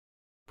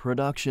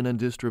Production and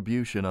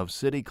distribution of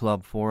City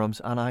Club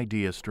forums on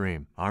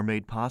ideastream are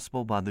made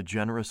possible by the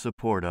generous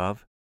support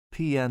of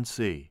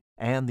PNC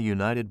and the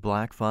United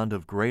Black Fund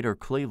of Greater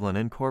Cleveland,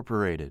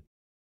 Incorporated.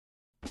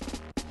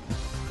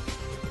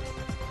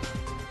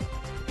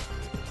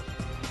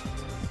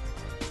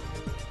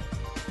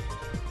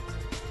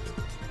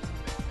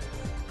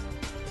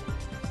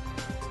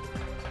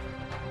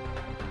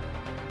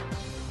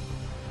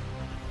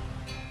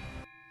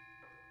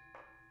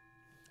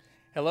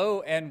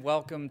 Hello and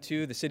welcome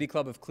to the City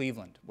Club of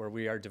Cleveland, where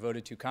we are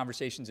devoted to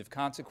conversations of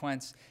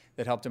consequence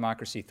that help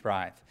democracy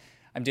thrive.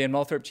 I'm Dan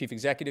Moulthorpe, Chief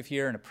Executive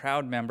here and a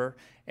proud member,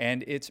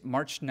 and it's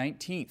March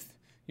 19th.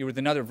 You're with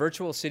another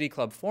virtual City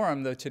Club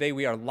forum, though today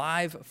we are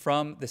live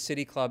from the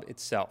City Club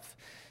itself.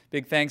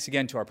 Big thanks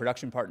again to our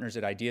production partners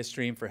at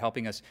ideastream for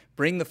helping us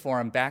bring the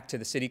forum back to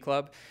the City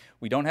Club.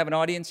 We don't have an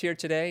audience here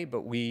today,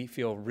 but we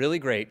feel really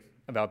great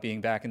about being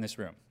back in this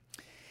room.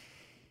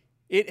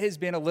 It has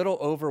been a little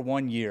over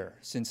 1 year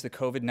since the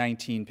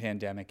COVID-19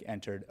 pandemic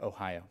entered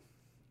Ohio.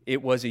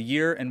 It was a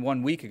year and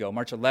 1 week ago,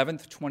 March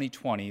 11th,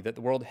 2020, that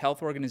the World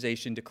Health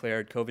Organization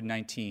declared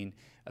COVID-19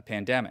 a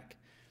pandemic.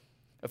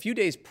 A few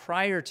days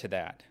prior to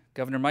that,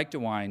 Governor Mike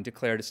DeWine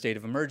declared a state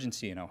of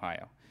emergency in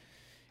Ohio.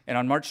 And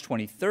on March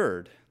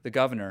 23rd, the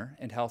governor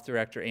and Health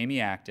Director Amy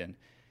Acton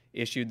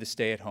issued the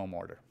stay-at-home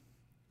order.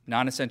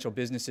 Non-essential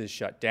businesses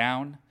shut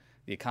down,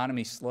 the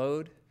economy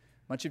slowed,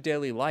 much of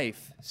daily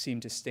life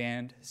seemed to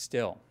stand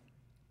still.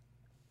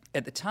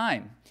 At the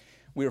time,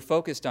 we were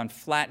focused on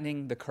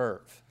flattening the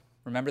curve.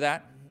 Remember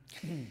that?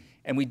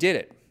 And we did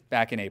it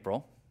back in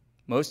April.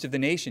 Most of the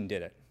nation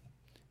did it.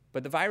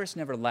 But the virus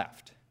never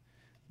left.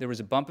 There was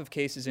a bump of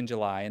cases in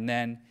July, and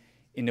then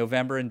in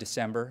November and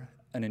December,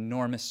 an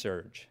enormous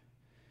surge.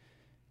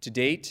 To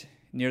date,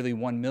 nearly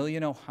 1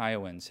 million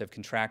Ohioans have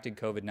contracted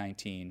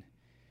COVID-19,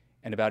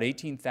 and about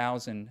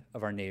 18,000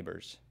 of our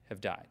neighbors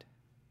have died.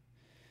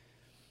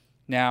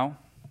 Now,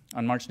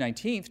 on March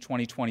 19th,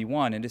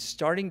 2021, it is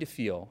starting to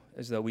feel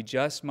as though we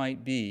just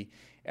might be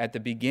at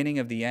the beginning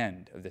of the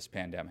end of this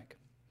pandemic.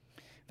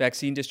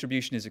 Vaccine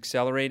distribution is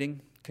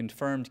accelerating,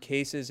 confirmed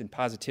cases and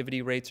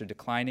positivity rates are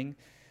declining,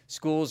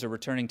 schools are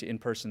returning to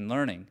in-person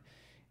learning,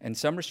 and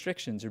some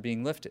restrictions are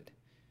being lifted.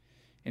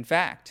 In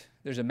fact,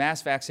 there's a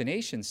mass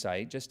vaccination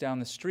site just down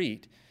the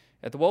street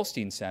at the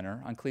Wolstein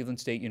Center on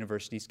Cleveland State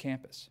University's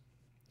campus.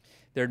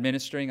 They're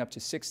administering up to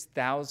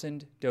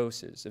 6,000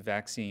 doses of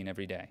vaccine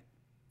every day.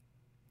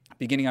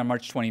 Beginning on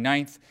March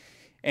 29th,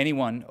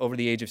 anyone over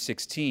the age of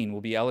 16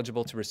 will be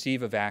eligible to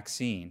receive a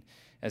vaccine,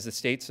 as the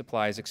state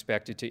supply is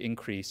expected to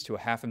increase to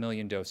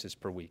 500,000 doses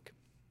per week.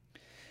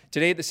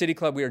 Today at the City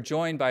Club, we are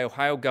joined by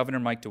Ohio Governor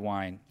Mike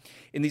DeWine.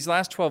 In these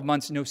last 12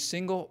 months, no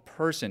single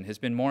person has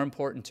been more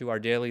important to our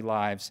daily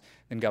lives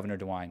than Governor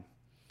DeWine.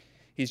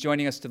 He's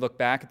joining us to look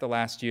back at the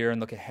last year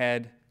and look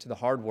ahead to the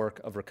hard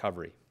work of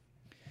recovery.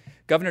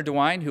 Governor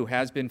DeWine, who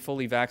has been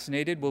fully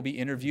vaccinated, will be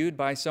interviewed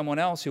by someone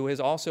else who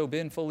has also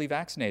been fully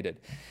vaccinated,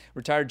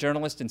 retired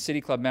journalist and City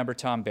Club member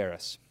Tom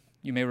Barris.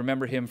 You may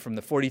remember him from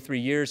the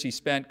 43 years he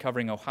spent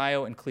covering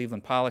Ohio and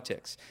Cleveland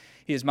politics.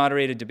 He has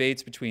moderated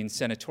debates between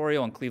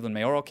senatorial and Cleveland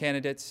mayoral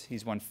candidates.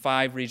 He's won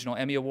 5 regional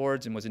Emmy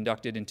Awards and was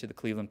inducted into the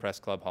Cleveland Press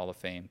Club Hall of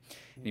Fame.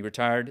 And he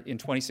retired in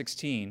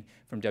 2016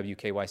 from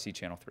WKYC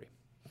Channel 3.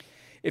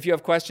 If you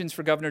have questions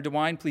for Governor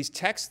DeWine, please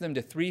text them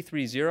to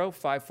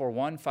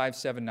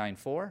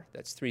 330-541-5794.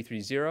 That's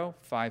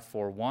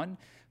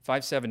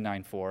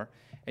 330-541-5794.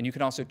 And you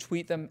can also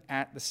tweet them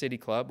at the City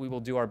Club. We will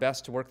do our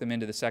best to work them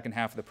into the second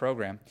half of the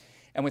program.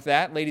 And with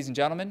that, ladies and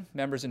gentlemen,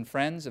 members and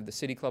friends of the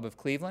City Club of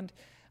Cleveland,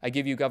 I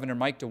give you Governor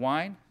Mike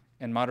DeWine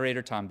and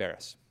moderator Tom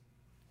Barris.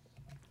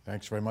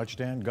 Thanks very much,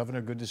 Dan.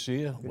 Governor, good to see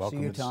you.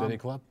 Welcome to the Tom. City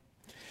Club.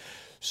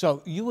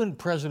 So you and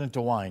President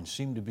DeWine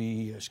seem to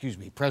be,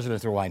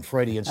 President DeWine,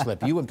 Freudian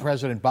slip. You and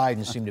President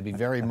Biden seem to be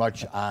very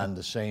much on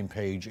the same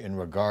page in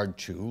regard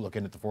to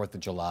looking at the 4th of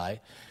July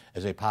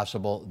as a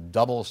possible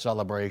double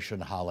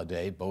celebration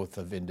holiday, both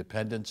of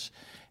independence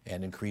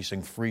and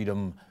increasing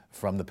freedom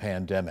from the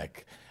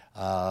pandemic.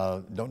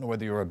 Don't know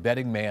whether you're a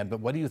betting man,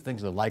 but what do you think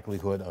is the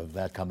likelihood of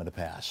that coming to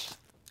pass?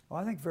 Well,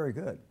 I think very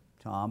good,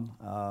 Tom.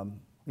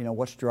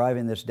 What's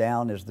driving this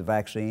down is the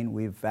vaccine.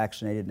 We've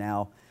vaccinated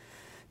now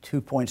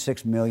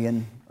 2.6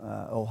 million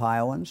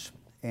Ohioans,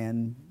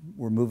 and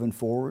we're moving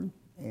forward,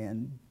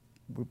 and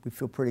we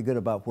feel pretty good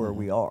about where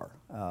we are.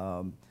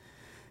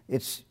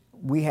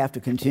 We have to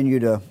continue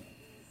to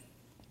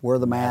wear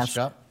the mask.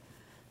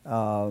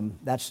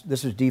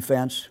 This is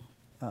defense.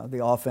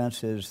 The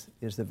offense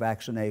is the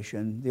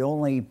vaccination. The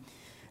only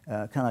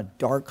kind of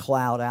dark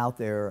cloud out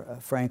there,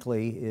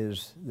 frankly,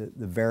 is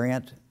the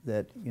variant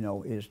that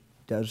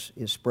is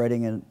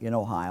spreading in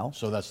Ohio.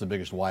 So that's the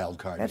biggest wild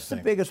card. That's the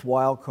biggest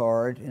wild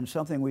card, and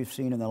something we've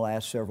seen in the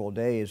last several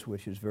days,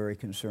 which is very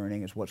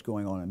concerning, is what's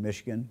going on in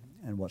Michigan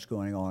and what's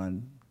going on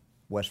in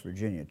West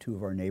Virginia, 2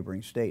 of our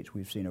neighboring states.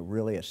 We've seen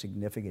a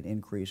significant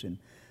increase in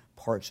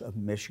parts of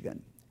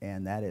Michigan,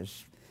 and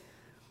that's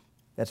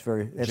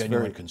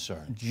genuine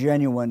concern.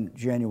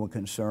 Genuine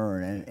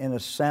concern, and in a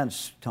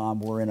sense, Tom,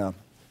 we're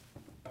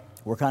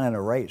kind of in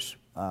a race.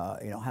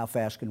 How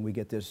fast can we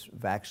get this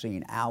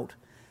vaccine out?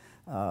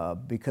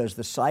 Because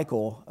the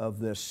cycle of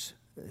this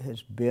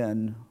has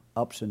been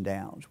ups and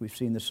downs. We've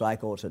seen the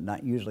cycle. It's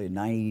usually a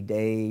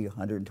 90-day,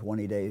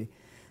 120-day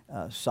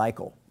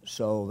cycle.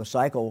 So the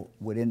cycle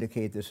would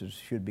indicate this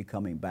should be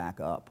coming back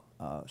up.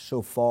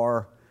 So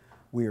far,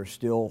 we are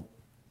still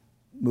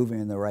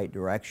moving in the right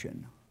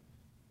direction,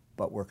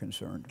 but we're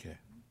concerned. Okay.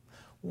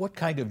 What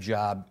kind of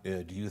job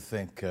do you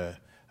think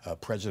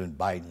President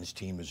Biden's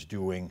team is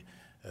doing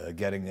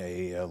getting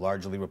a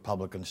largely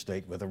Republican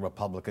state with a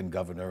Republican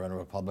governor and a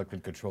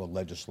Republican-controlled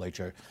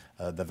legislature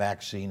the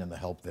vaccine and the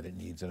help that it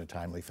needs in a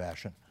timely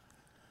fashion?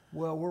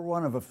 Well, we're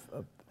one of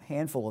a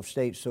handful of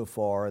states so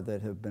far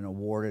that have been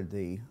awarded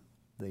the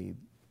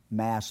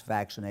mass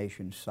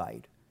vaccination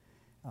site.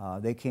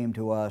 They came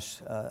to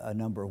us a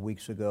number of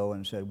weeks ago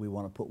and said, we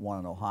want to put one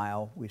in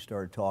Ohio. We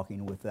started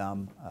talking with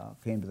them,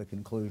 came to the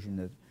conclusion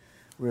that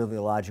really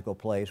the logical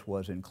place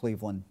was in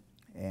Cleveland,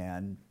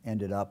 and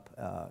ended up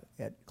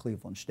at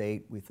Cleveland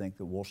State. We think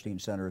the Wolstein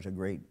Center is a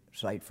great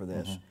site for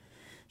this. Mm-hmm.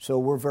 So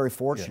we're very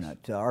fortunate.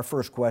 Yes. Our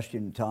first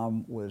question,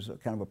 Tom, was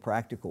kind of a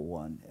practical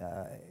one.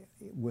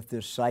 With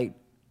this site,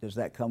 does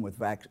that come with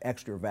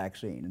extra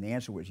vaccine? And the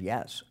answer was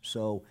yes.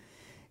 So,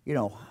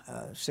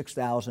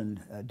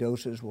 6,000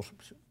 doses.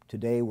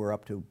 Today we're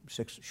up to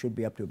should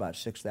be up to about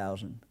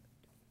 6,000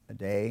 a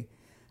day.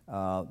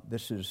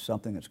 This is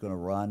something that's going to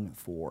run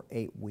for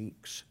 8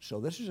 weeks.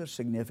 So this is a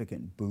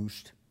significant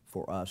boost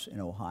for us in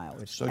Ohio.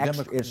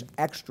 It's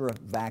extra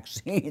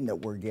vaccine that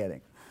we're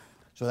getting.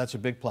 So that's a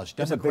big plus.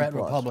 Democrat,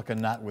 Republican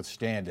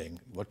notwithstanding,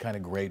 what kind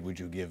of grade would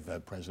you give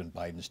President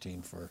Biden's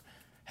team for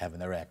having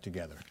their act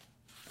together?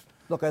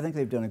 Look, I think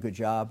they've done a good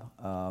job.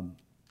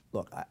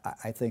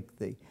 I think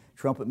the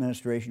Trump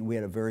administration, we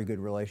had a very good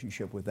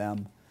relationship with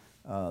them.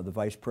 The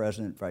Vice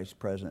President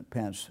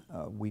Pence,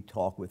 we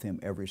talk with him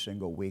every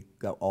single week.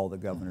 All the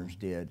governors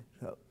did.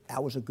 So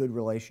that was a good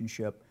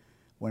relationship.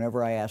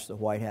 Whenever I asked the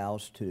White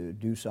House to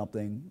do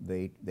something,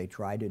 they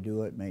tried to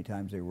do it. Many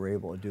times they were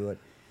able to do it.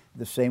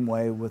 The same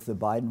way with the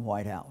Biden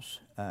White House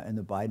and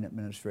the Biden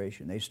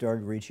administration. They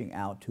started reaching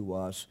out to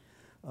us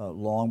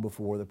long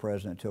before the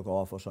president took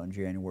office on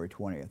January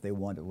 20th. They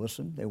wanted to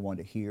listen. They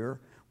wanted to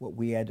hear what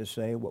we had to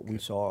say, what we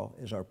saw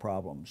as our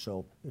problem.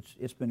 So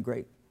it's been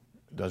great.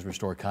 Does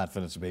restore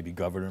confidence that maybe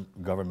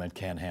government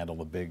can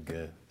handle a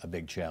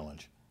big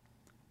challenge?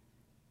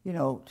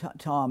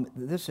 Tom,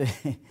 this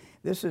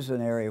is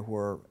an area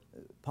where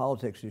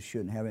politics just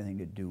shouldn't have anything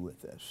to do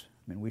with this.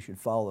 I mean, we should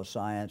follow the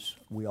science.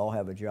 We all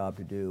have a job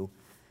to do,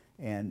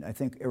 and I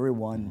think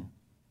everyone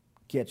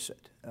gets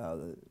it.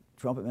 The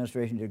Trump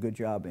administration did a good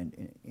job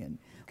in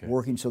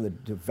working. So the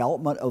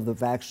development of the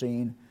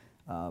vaccine,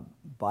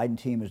 Biden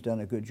team has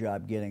done a good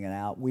job getting it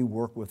out. We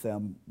work with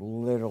them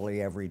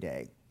literally every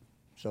day.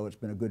 So it's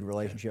been a good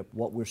relationship.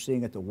 What we're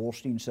seeing at the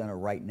Wolstein Center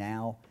right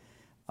now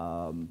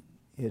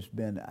has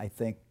been, I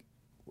think,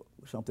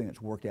 something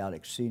that's worked out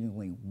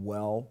exceedingly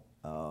well.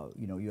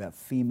 You have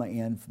FEMA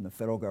in from the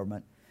federal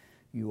government.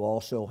 You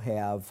also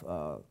have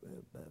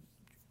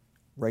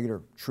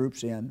regular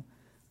troops in.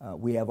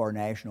 We have our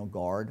National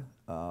Guard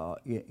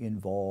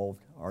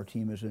involved. Our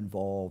team is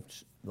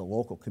involved. The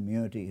local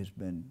community has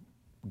been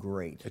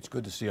great. It's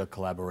good to see a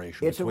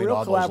collaboration. It's a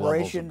real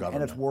collaboration,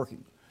 and it's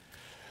working.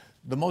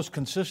 The most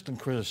consistent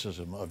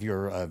criticism of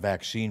your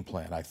vaccine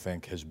plan, I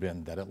think, has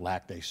been that it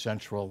lacked a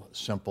central,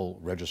 simple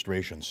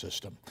registration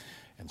system.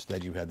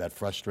 Instead, you had that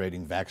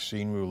frustrating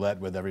vaccine roulette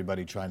with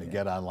everybody trying to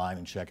get online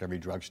and check every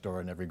drugstore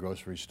and every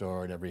grocery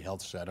store and every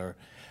health center.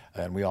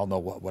 And we all know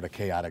what a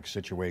chaotic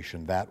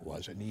situation that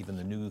was. And even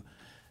the new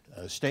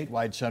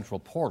statewide central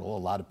portal, a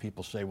lot of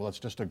people say, well, it's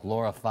just a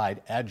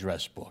glorified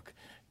address book.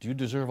 Do you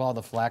deserve all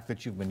the flack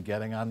that you've been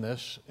getting on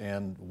this?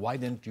 And why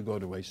didn't you go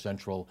to a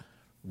central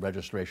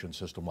registration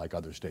system like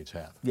other states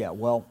have? Yeah,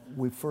 well,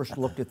 we first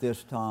looked at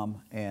this,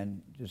 Tom,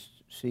 and just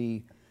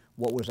see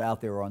what was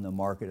out there on the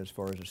market as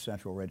far as a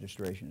central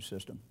registration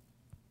system.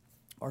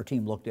 Our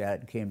team looked at it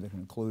and came to the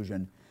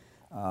conclusion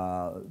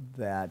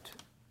that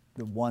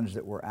the ones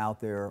that were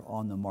out there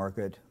on the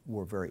market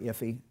were very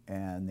iffy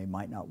and they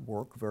might not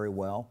work very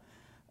well.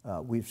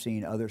 We've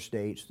seen other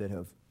states that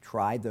have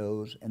tried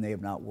those and they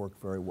have not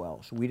worked very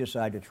well. So we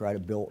decided to try to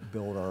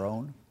build our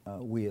own.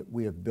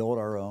 We have built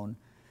our own,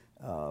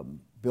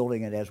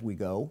 building it as we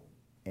go,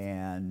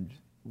 and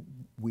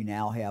we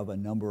now have a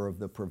number of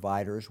the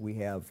providers. We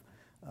have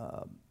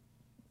a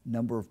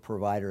number of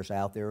providers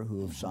out there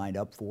who have signed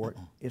up for it.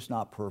 It's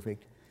not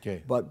perfect.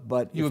 Okay.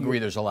 But you agree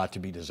there's a lot to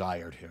be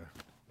desired here?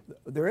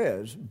 There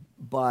is,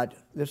 but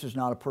this is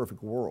not a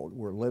perfect world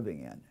we're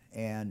living in.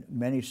 And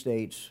many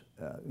states,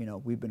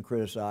 we've been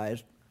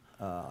criticized.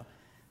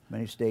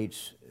 Many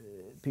states,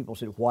 people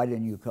said, why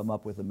didn't you come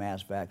up with a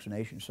mass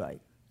vaccination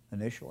site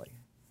initially?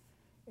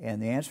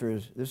 And the answer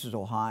is, this is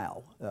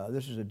Ohio.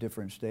 This is a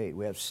different state.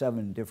 We have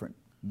 7 different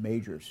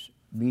major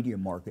media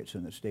markets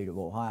in the state of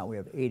Ohio. We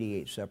have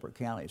 88 separate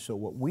counties. So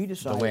what we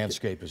decided— The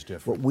landscape is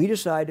different. What we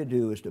decided to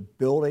do is to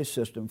build a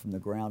system from the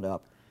ground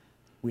up.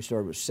 We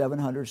started with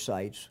 700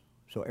 sites,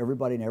 So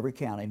everybody in every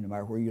county, no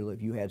matter where you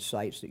live, you had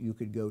sites that you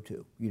could go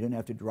to. You didn't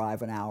have to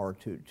drive an hour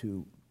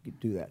to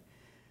do that.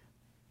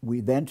 We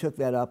then took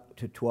that up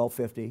to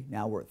 1,250.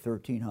 Now we're at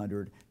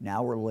 1,300.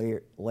 Now we're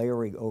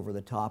layering over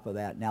the top of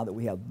that, now that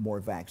we have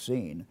more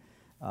vaccine,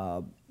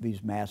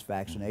 these mass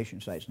vaccination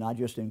sites, not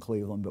just in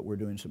Cleveland, but we're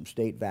doing some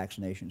state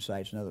vaccination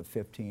sites, another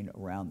 15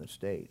 around the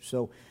state.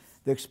 So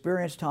the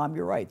experience, Tom,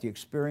 you're right. The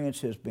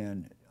experience has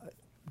been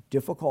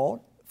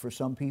difficult for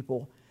some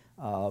people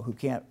who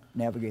can't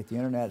navigate the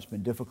internet. It's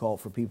been difficult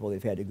for people.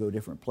 They've had to go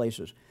different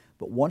places.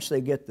 But once they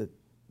get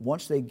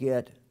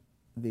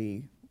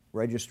the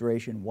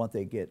registration, once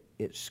they get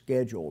it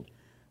scheduled,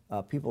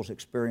 people's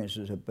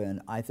experiences have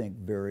been, I think,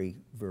 very,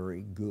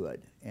 very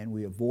good. And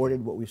we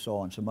avoided what we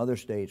saw in some other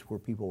states where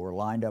people were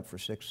lined up for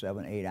 6,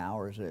 7, 8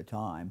 hours at a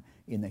time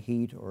in the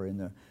heat or in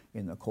the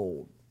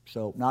cold.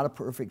 So not a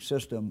perfect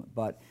system,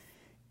 but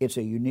it's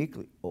a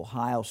uniquely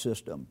Ohio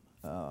system.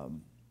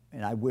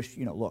 And I wish,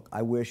 look,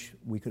 I wish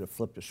we could have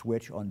flipped a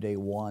switch on day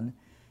one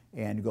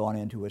and gone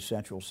into a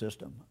central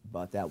system,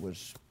 but that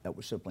was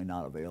simply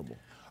not available.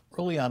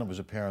 Early on, it was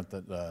apparent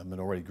that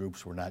minority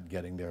groups were not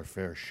getting their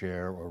fair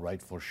share or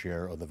rightful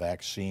share of the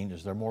vaccine.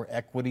 Is there more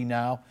equity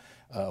now?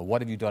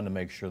 What have you done to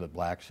make sure that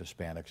blacks,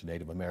 Hispanics,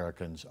 Native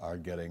Americans are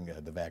getting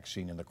the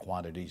vaccine in the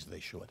quantities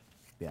they should?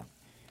 Yeah.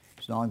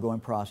 It's an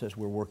ongoing process.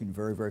 We're working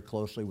very, very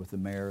closely with the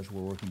mayors.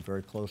 We're working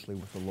very closely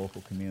with the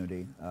local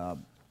community.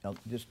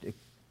 Just to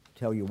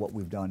tell you what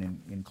we've done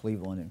in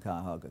Cleveland and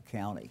Cuyahoga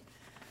County.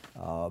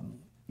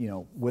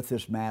 With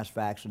this mass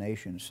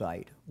vaccination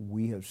site,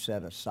 we have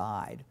set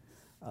aside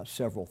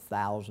several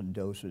thousand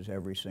doses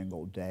every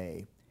single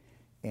day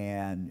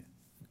and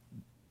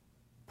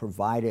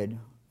provided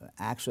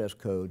access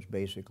codes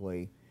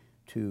basically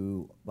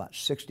to about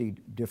 60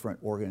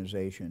 different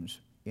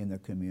organizations in the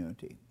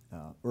community.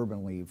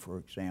 Urban League, for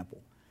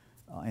example,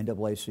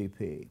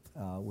 NAACP.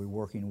 We're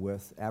working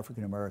with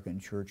African American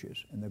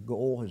churches, and the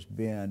goal has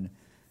been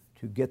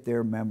to get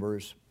their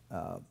members,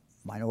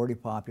 minority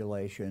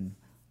population,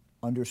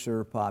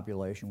 underserved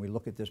population. We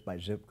look at this by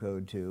zip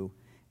code too,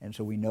 and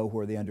so we know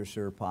where the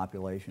underserved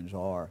populations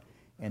are,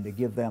 and to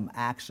give them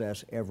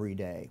access every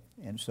day.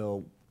 And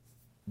so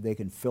they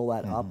can fill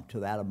that up to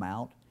that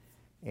amount.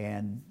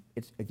 And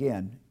it's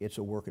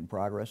a work in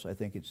progress. I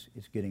think it's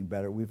getting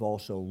better. We've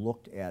also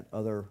looked at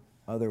other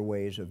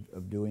ways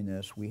of doing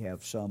this. We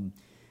have some,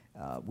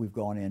 we've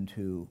gone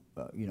into,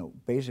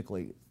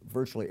 basically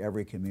virtually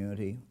every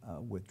community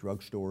with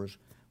drugstores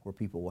where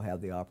people will have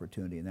the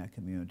opportunity in that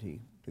community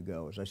to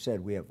go. As I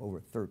said, we have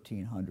over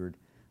 1,300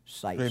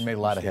 sites. They've made a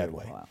lot of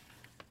headway.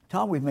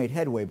 Tom, we've made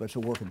headway, but it's a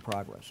work in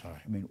progress. All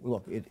right. I mean,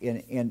 look, it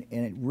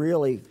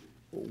really,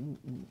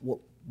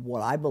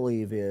 what I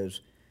believe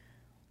is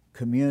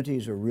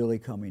communities are really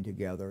coming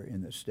together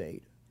in the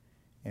state.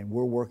 And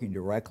we're working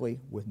directly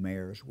with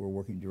mayors, we're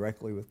working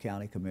directly with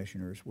county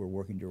commissioners, we're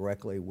working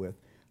directly with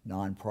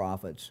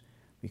nonprofits,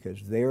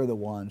 because they're the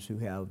ones who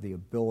have the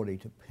ability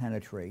to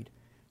penetrate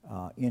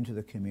into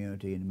the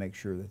community and make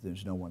sure that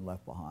there's no one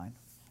left behind.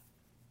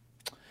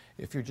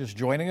 If you're just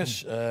joining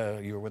us,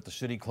 you're with the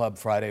City Club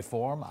Friday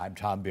Forum. I'm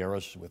Tom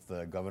Barris with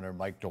Governor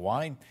Mike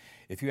DeWine.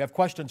 If you have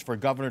questions for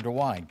Governor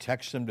DeWine,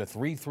 text them to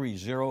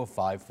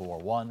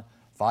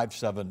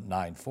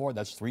 330-541-5794.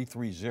 That's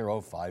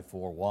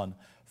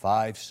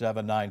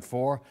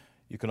 330-541-5794.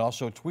 You can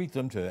also tweet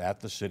them to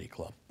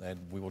 @TheCityClub, and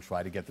we will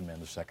try to get them in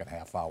the second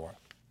half hour.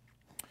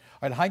 All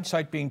right,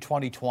 hindsight being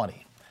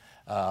 2020,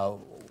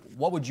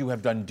 what would you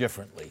have done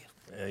differently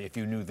if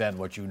you knew then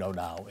what you know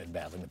now in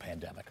battling the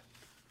pandemic?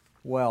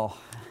 Well,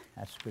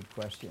 that's a good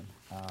question.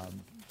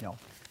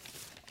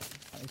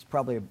 It's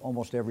probably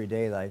almost every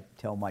day that I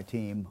tell my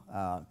team,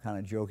 kind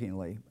of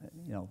jokingly,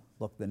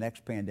 look, the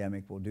next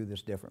pandemic we'll do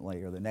this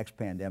differently, or the next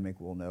pandemic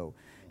we'll know,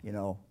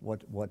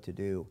 what to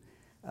do.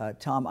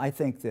 Tom, I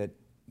think that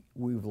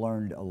we've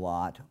learned a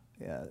lot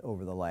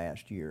over the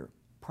last year.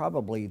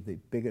 Probably the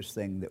biggest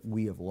thing that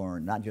we have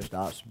learned, not just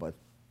us, but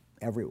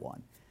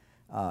everyone,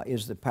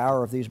 is the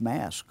power of these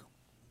masks.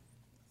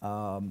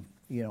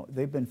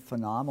 They've been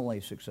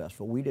phenomenally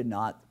successful. We did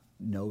not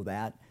know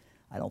that.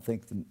 I don't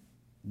think the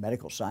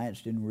medical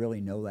science didn't really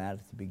know that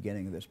at the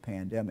beginning of this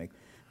pandemic.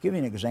 I'll give you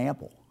an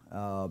example.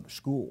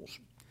 Schools.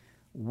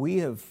 We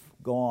have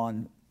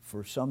gone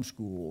for some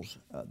schools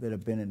that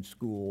have been in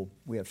school.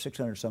 We have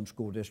 600 some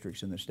school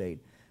districts in the state.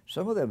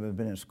 Some of them have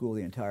been in school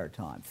the entire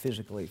time,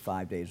 physically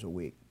 5 days a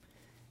week.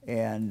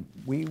 And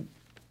we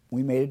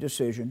made a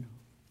decision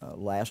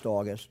last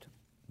August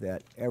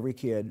that every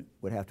kid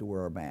would have to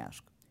wear a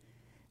mask.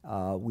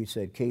 We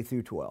said K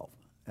through 12.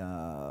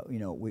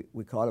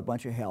 We caught a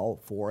bunch of hell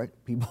for it.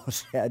 People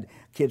said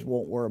kids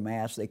won't wear a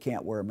mask, they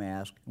can't wear a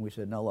mask. And we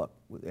said, no, look,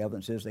 the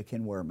evidence is they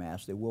can wear a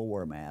mask, they will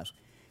wear a mask,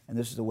 and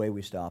this is the way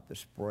we stop the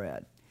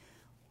spread.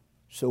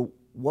 So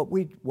what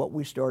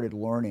we started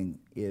learning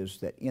is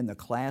that in the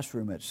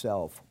classroom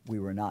itself, we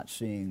were not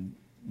seeing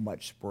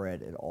much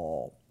spread at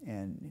all.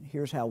 And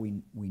here's how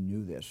we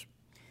knew this.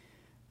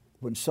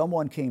 When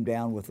someone came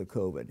down with the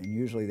COVID, and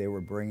usually they were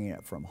bringing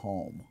it from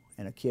home,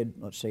 and a kid,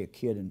 let's say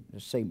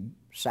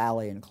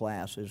Sally in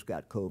class has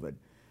got COVID,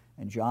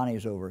 and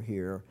Johnny's over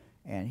here,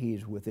 and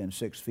he's within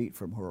 6 feet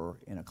from her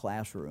in a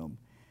classroom,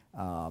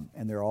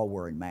 and they're all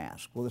wearing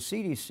masks. Well, the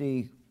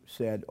CDC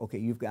said, okay,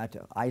 you've got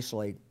to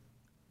isolate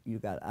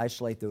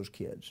those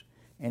kids,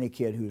 any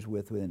kid who's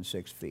within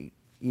 6 feet,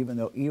 even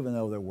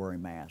though they're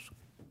wearing masks.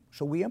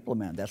 So we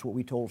implement. That's what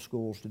we told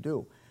schools to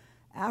do.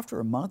 After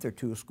a month or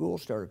two,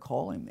 schools started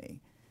calling me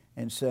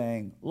and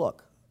saying,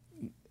 look,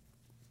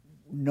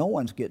 no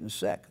one's getting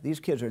sick. These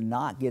kids are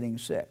not getting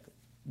sick.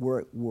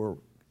 We're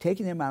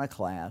taking them out of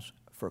class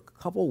for a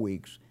couple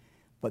weeks,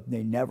 but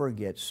they never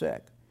get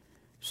sick.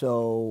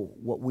 So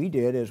what we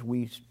did is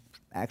we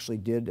actually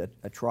did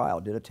a trial,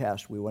 did a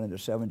test. We went into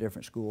 7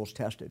 different schools,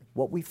 tested.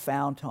 What we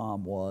found,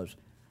 Tom, was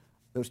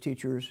those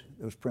teachers,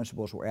 those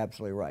principals were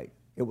absolutely right.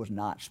 It was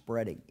not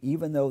spreading.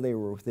 Even though they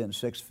were within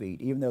 6 feet,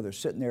 even though they're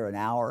sitting there an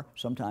hour,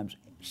 sometimes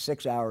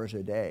 6 hours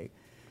a day.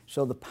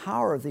 So the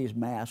power of these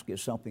masks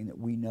is something that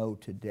we know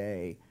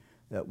today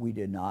that we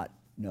did not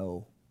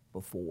know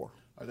before.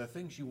 Are there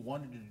things you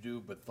wanted to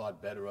do but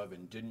thought better of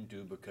and didn't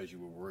do because you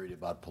were worried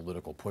about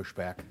political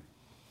pushback?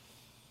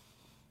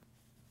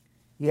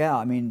 Yeah,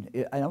 I mean,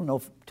 I don't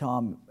know,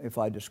 Tom, if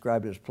I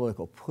describe it as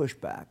political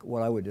pushback.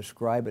 What I would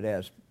describe it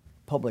as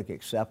public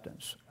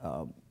acceptance.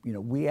 You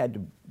know, we had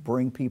to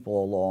bring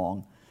people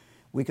along.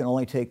 We can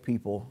only take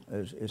people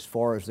as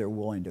far as they're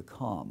willing to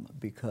come,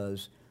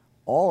 because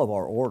all of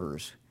our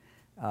orders,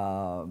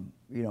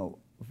 you know,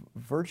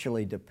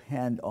 virtually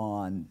depend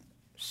on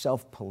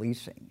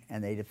self-policing,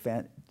 and they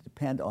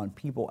depend on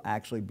people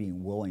actually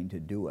being willing to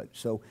do it.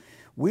 So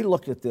we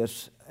looked at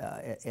this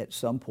at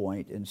some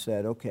point and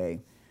said, okay,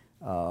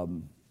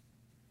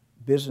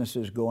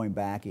 businesses going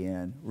back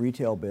in,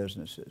 retail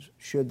businesses,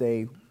 should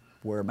they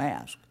wear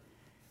masks?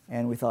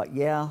 And we thought,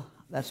 yeah,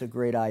 that's a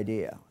great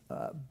idea.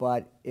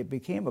 But it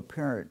became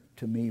apparent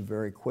to me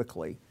very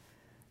quickly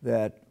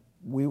that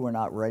we were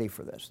not ready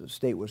for this. The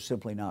state was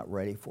simply not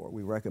ready for it.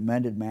 We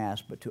recommended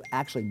masks, but to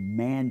actually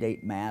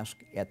mandate masks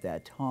at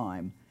that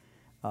time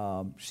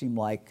seemed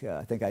like,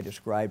 I think I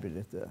described it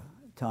at the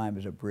time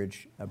as a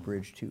bridge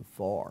too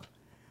far.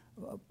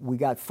 We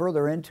got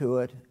further into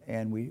it,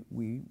 and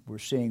we were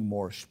seeing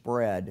more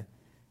spread,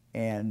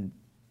 and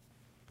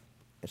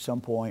at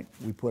some point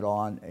we put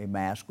on a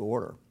mask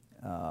order,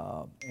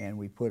 and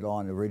we put it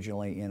on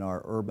originally in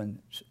our urban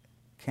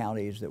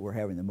counties that were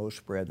having the most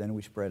spread. Then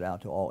we spread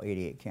out to all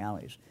 88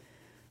 counties.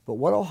 But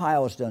what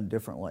Ohio has done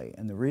differently,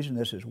 and the reason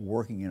this is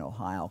working in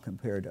Ohio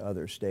compared to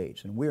other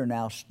states, and we are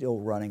now still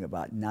running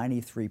about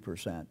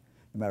 93%, no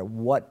matter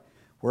what,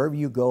 wherever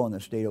you go in the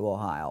state of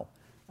Ohio,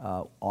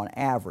 on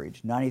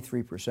average,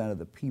 93% of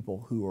the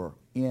people who are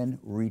in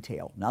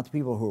retail, not the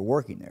people who are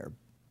working there,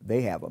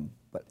 they have them,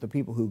 but the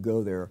people who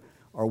go there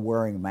are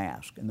wearing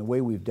masks. And the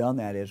way we've done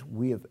that is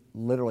we have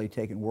literally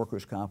taken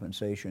workers'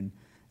 compensation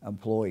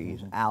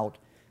employees out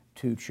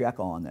to check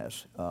on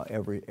this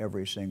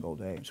every single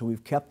day. So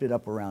we've kept it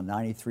up around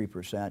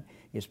 93%.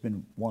 It's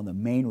been one of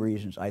the main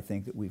reasons, I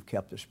think, that we've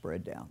kept the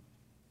spread down.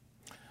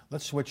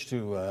 Let's switch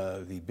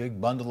to the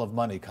big bundle of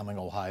money coming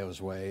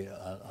Ohio's way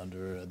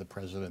under the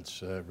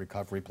president's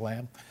recovery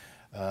plan.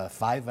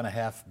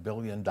 $5.5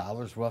 billion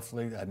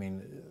roughly. I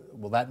mean,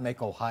 will that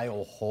make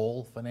Ohio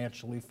whole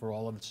financially for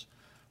all of its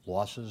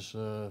losses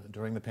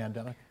during the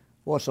pandemic?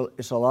 Well,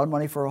 it's a lot of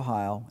money for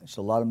Ohio. It's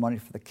a lot of money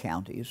for the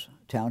counties.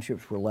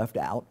 Townships were left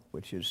out,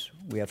 which is,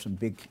 we have some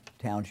big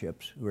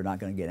townships who are not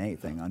going to get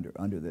anything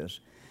under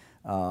this.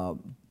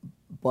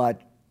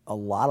 But a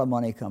lot of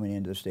money coming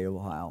into the state of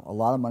Ohio, a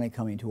lot of money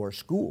coming to our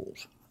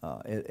schools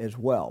as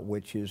well,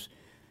 which is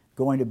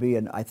going to be,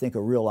 I think,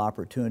 a real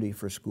opportunity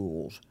for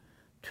schools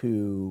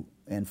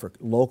and for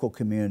local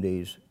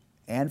communities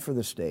and for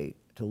the state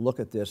to look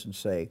at this and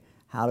say,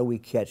 how do we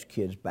catch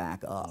kids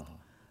back up?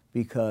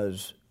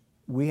 Because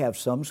we have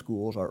some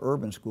schools, our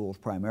urban schools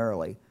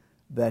primarily,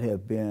 that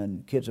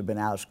kids have been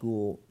out of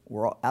school,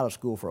 were out of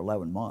school for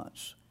 11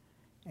 months.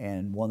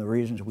 And one of the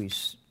reasons we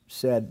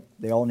said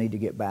they all need to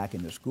get back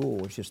into school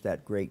was just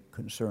that great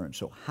concern.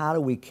 So how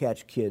do we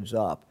catch kids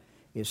up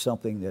is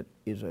something that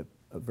is a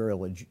very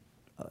legit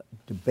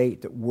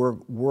debate that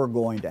we're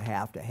going to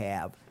have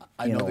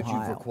I know in that Ohio.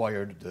 you've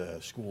required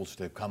schools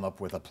to come up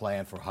with a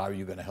plan for how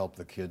you're going to help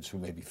the kids who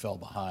maybe fell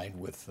behind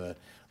with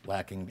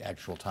lacking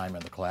actual time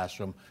in the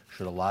classroom.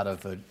 Should a lot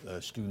of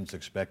students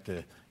expect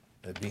to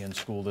be in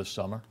school this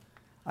summer?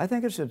 I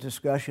think it's a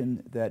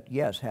discussion that,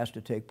 yes, has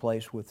to take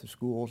place with the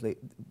schools.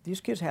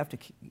 These kids have to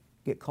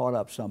get caught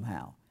up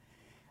somehow.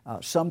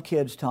 Some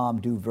kids,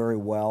 Tom, do very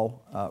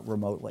well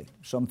remotely.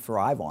 Some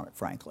thrive on it,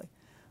 frankly.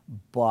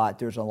 But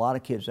there's a lot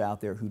of kids out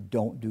there who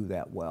don't do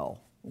that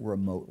well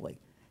remotely,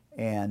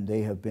 and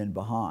they have been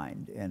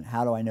behind. And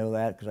how do I know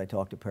that? Because I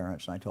talk to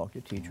parents, and I talk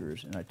to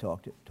teachers, and I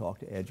talk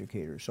to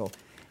educators. So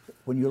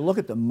when you look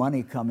at the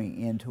money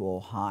coming into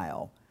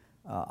Ohio,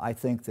 I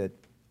think that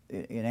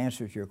in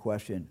answer to your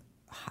question,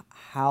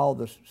 how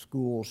the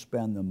schools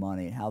spend the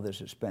money and how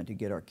this is spent to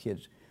get our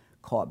kids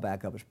caught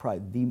back up is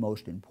probably the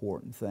most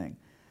important thing.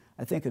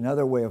 I think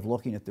another way of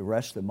looking at the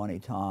rest of the money,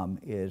 Tom,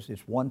 is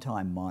it's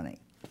one-time money.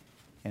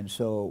 And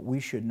so we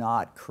should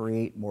not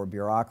create more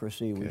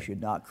bureaucracy. Okay. We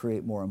should not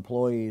create more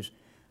employees.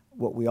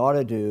 What we ought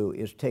to do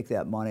is take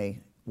that money,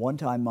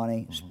 one-time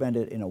money, spend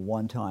it in a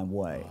one-time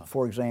way.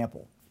 For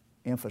example,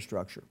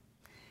 infrastructure.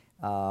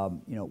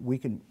 We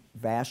can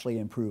vastly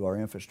improve our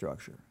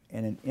infrastructure.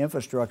 And an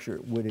infrastructure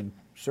would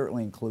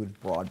certainly include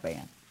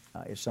broadband.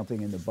 It's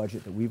something in the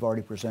budget that we've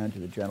already presented to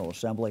the General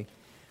Assembly.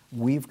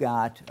 We've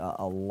got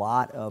a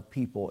lot of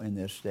people in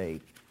this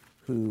state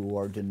who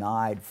are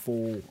denied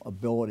full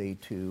ability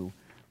to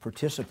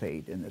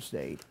participate in the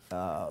state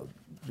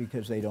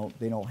because they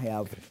don't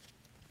have,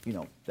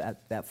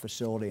 that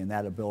facility and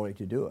that ability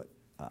to do it.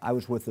 I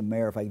was with the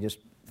mayor, I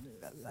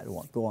don't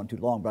want to go on too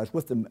long, but I was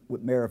with the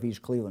mayor of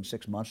East Cleveland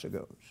 6 months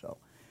ago.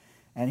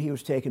 And he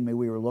was taking me,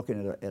 we were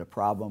looking at a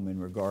problem in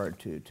regard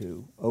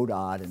to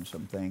ODOT and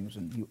some things,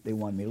 and they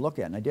wanted me to look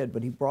at it, and I did.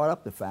 But he brought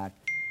up the fact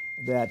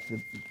that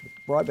the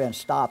broadband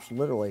stops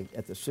literally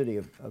at the city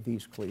of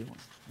East Cleveland.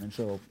 And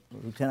so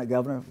Lieutenant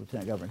Governor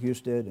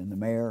Husted, and the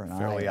mayor and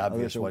fairly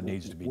obvious what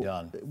needs to be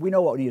done. We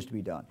know what needs to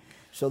be done.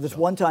 So this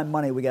one-time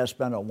money we got to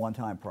spend on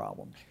one-time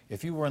problems.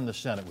 If you were in the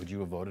Senate, would you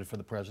have voted for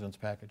the president's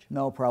package?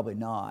 No, probably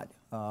not.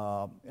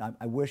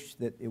 I wish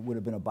that it would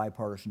have been a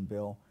bipartisan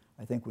bill.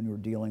 I think when we're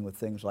dealing with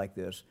things like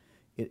this,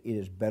 it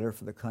is better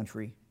for the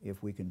country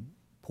if we can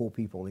pull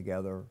people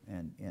together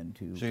and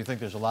to... So you think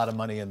there's a lot of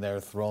money in there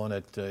thrown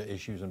at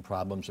issues and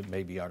problems that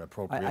maybe aren't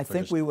appropriate? I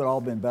think we would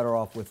all have been better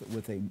off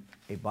with a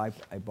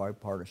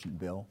bipartisan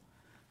bill.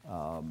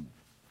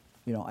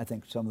 I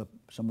think some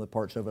of the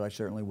parts of it I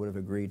certainly would have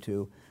agreed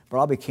to. But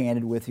I'll be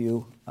candid with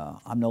you.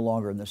 I'm no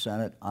longer in the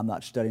Senate. I'm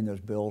not studying those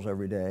bills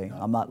every day. No.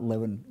 I'm not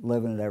living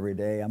it every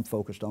day. I'm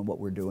focused on what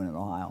we're doing in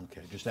Ohio.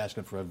 Okay, just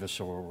asking for a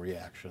visceral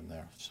reaction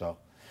there. So,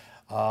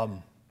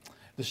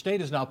 the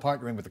state is now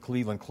partnering with the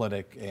Cleveland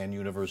Clinic and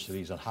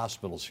universities and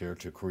hospitals here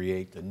to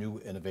create a new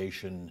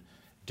innovation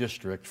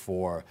district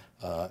for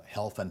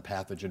health and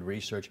pathogen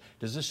research.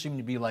 Does this seem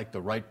to be like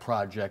the right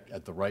project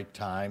at the right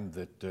time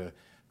that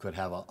could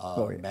have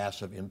a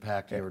massive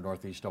impact here in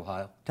Northeast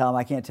Ohio? Tom,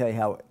 I can't tell you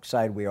how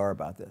excited we are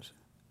about this.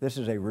 This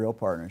is a real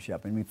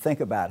partnership. And we think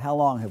about how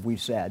long have we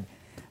said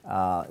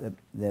that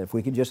if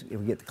we get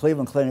the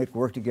Cleveland Clinic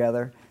work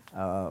together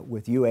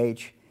with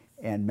UH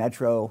and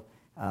Metro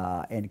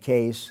and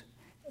Case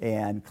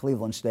and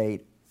Cleveland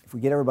State, if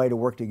we get everybody to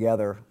work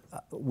together,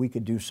 we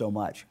could do so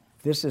much.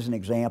 This is an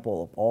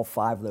example of all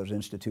 5 of those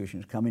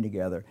institutions coming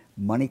together.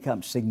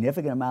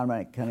 Significant amount of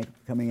money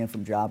coming in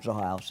from Jobs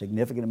Ohio,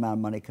 significant amount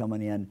of money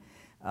coming in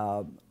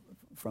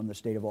from the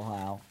state of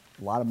Ohio,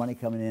 a lot of money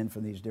coming in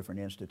from these different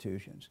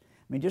institutions.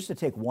 I mean, just to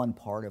take one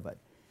part of it,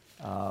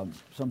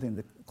 something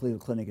the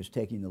Cleveland Clinic is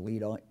taking the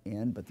lead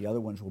in, but the other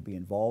ones will be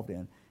involved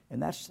in,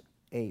 and that's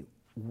a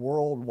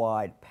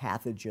worldwide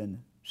pathogen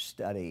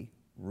study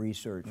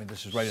research. I mean,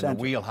 this is right in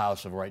the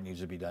wheelhouse of what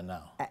needs to be done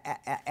now.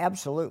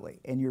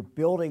 Absolutely. And you're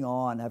building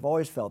on, I've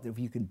always felt that if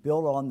you can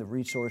build on the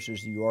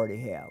resources you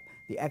already have,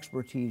 the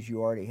expertise you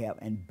already have,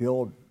 and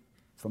build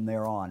from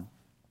there on,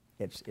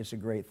 it's a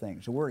great thing.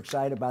 So we're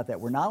excited about that.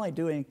 We're not only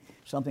doing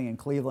something in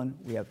Cleveland,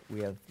 we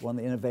have one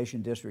of the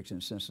innovation districts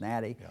in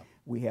Cincinnati. Yeah.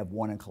 We have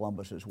one in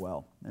Columbus as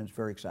well, and it's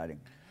very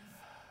exciting.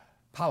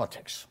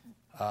 Politics.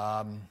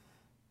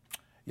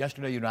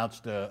 Yesterday, you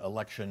announced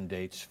election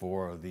dates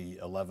for the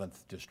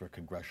 11th District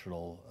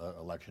Congressional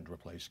election to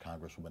replace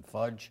Congresswoman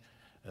Fudge.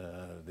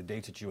 The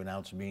dates that you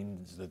announced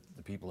means that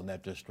the people in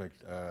that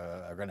district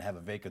are going to have a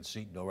vacant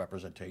seat, no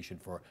representation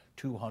for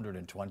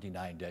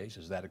 229 days.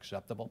 Is that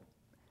acceptable?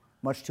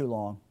 Much too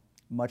long.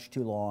 Much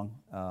too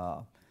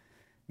long.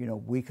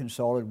 We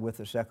consulted with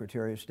the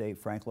Secretary of State,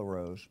 Frank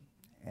LaRose,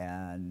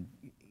 and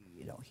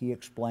he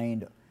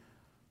explained,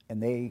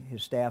 and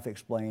his staff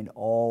explained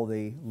all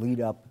the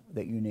lead up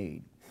that you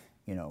need.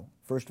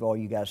 First of all,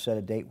 you got to set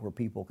a date where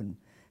people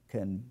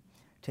can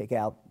take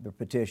out their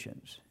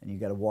petitions, and you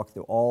got to walk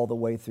through all the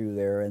way through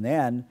there. And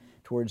then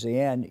towards the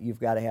end, you've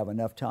got to have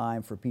enough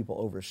time for people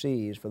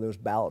overseas for those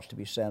ballots to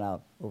be sent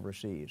out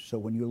overseas. So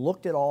when you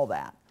looked at all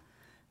that,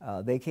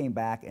 they came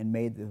back and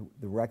made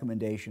the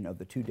recommendation of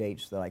the 2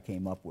 dates that I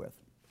came up with.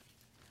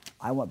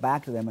 I went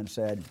back to them and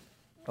said,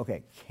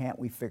 okay, can't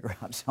we figure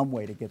out some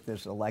way to get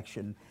this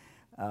election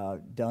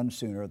done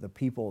sooner? The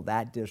people of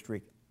that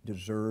district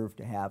deserve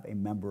to have a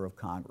member of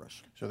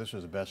Congress. So this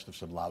was the best of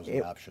some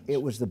lousy options. It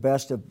was the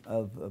best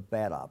of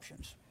bad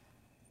options.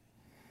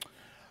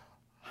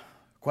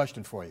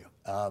 Question for you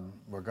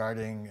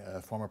regarding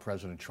former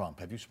President Trump.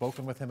 Have you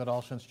spoken with him at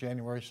all since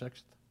January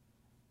 6th?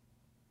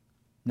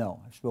 No,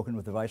 I've spoken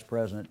with the Vice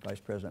President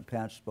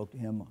Pence, spoke to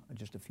him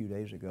just a few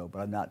days ago, but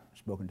I've not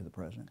spoken to the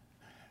President.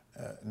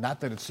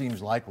 Not that it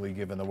seems likely,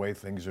 given the way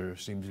things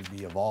seem to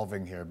be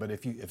evolving here, but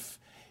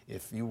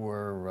if you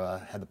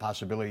were had the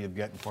possibility of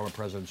getting former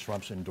President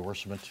Trump's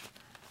endorsement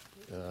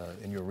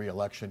in your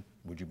re-election,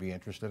 would you be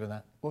interested in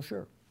that? Well,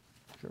 sure.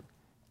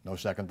 No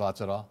second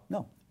thoughts at all?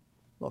 No.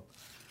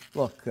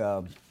 Look.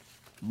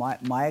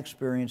 My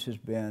experience has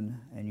been,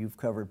 and you've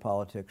covered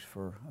politics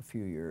for a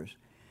few years,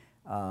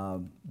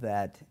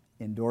 that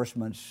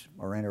endorsements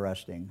are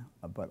interesting,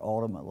 but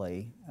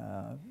ultimately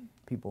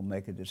people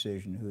make a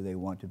decision who they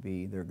want to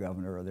be their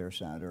governor or their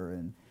senator,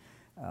 and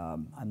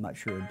I'm not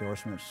sure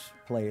endorsements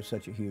play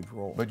such a huge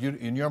role. But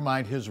in your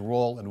mind, his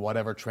role in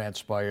whatever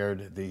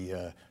transpired,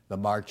 the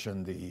march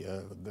and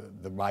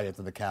the riot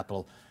to the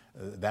Capitol,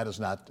 that is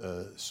not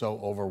so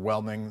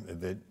overwhelming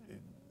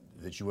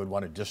that you would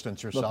want to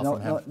distance yourself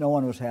from him? No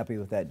one was happy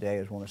with that day.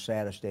 It was one of the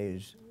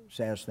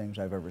saddest things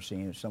I've ever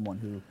seen. As someone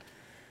who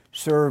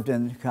served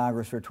in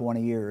Congress for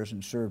 20 years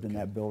and served in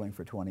that building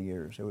for 20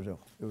 years, it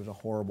was a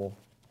horrible,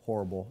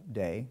 horrible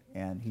day,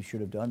 and he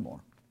should have done more.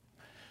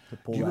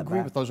 Do you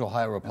agree with those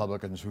Ohio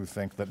Republicans who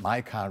think that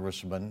my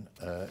congressman,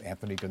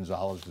 Anthony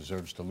Gonzalez,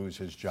 deserves to lose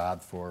his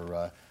job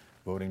for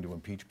voting to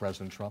impeach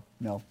President Trump?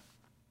 No.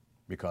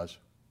 Because?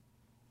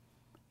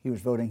 He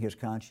was voting his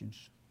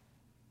conscience.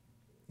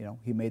 You know,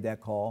 he made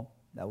that call.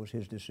 That was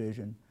his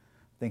decision.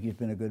 I think he's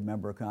been a good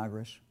member of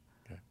Congress.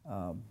 Okay.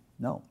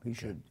 No, he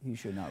should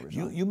not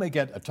resign. You may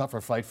get a tougher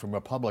fight from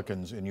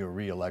Republicans in your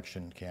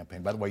re-election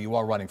campaign. By the way, you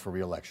are running for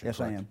re-election, yes,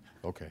 correct? I am.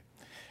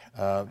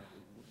 Okay.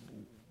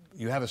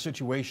 You have a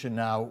situation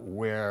now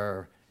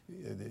where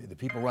the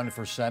people running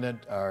for Senate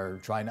are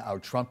trying to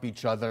out-Trump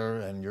each other,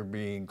 and you're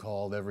being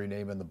called every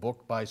name in the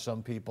book by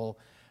some people.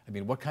 I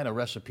mean, what kind of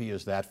recipe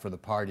is that for the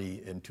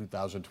party in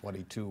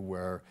 2022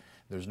 where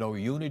there's no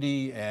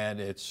unity and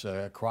it's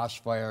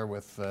crossfire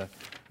with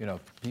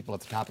people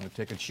at the top of the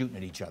ticket shooting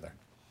at each other?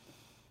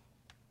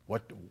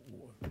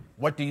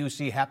 What do you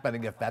see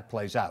happening if that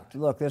plays out?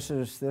 Look, this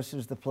is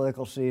the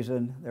political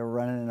season. They're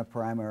running in a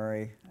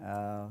primary.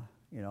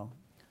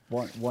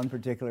 One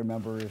particular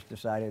member has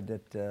decided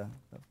that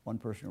one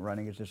person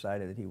running has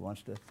decided that he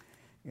wants to,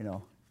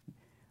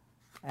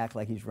 act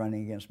like he's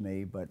running against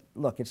me. But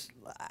look, it's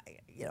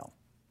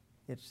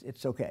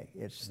okay.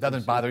 It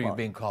doesn't bother you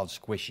being called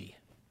squishy.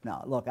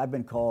 No, look, I've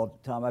been called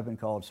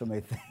so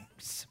many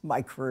things.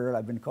 My career,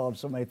 I've been called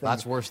so many things.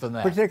 That's worse than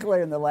that.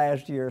 Particularly in the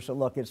last year. So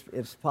look,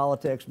 it's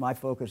politics. My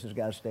focus has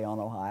got to stay on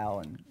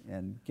Ohio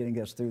and getting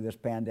us through this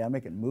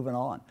pandemic and moving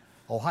on.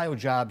 Ohio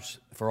jobs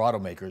for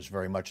automakers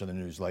very much in the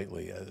news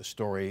lately. A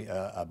story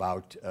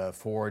about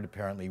Ford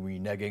apparently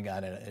reneging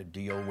on a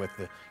deal with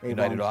the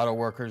United Auto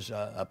Workers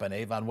up in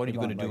Avon. What are you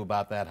going to do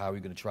about that? How are you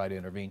going to try to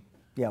intervene?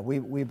 Yeah,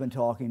 we've been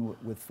talking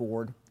with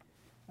Ford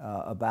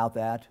about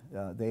that.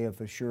 They have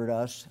assured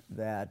us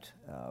that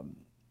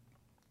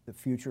the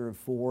future of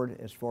Ford,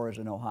 as far as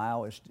in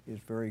Ohio, is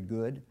very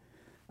good.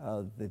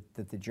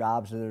 That the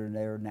jobs that are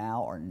there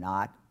now are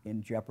not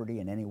in jeopardy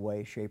in any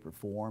way, shape, or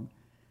form.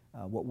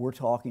 What we're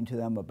talking to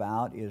them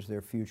about is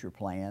their future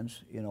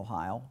plans in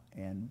Ohio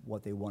and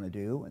what they want to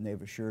do, and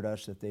they've assured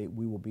us that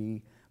we will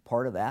be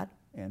part of that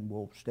and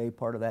we'll stay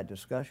part of that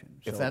discussion.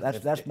 So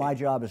that's my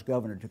job as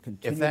governor, to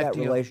continue that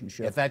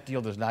relationship. If that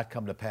deal does not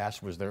come to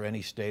pass, was there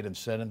any state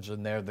incentives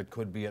in there that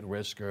could be at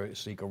risk or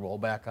seek a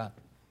rollback on?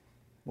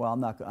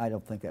 Well, I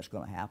don't think that's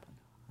going to happen.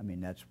 I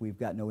mean, we've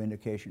got no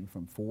indication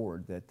from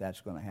Ford that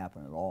that's going to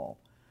happen at all.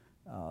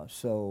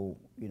 So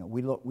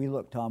we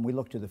look, Tom, we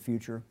look to the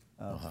future.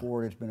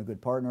 Ford has been a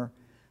good partner.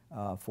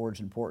 Ford's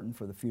important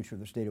for the future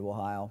of the state of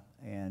Ohio.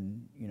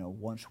 And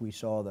once we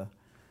saw the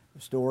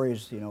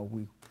stories,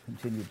 we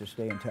continued to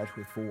stay in touch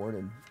with Ford.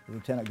 And the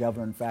lieutenant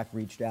governor, in fact,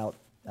 reached out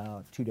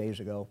 2 days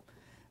ago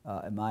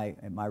at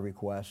my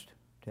request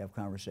to have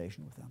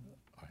conversation with them.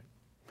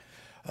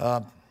 All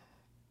right.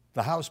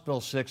 The House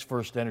Bill 6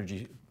 First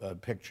Energy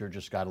picture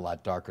just got a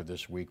lot darker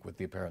this week with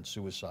the apparent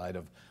suicide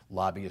of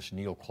lobbyist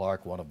Neil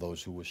Clark, one of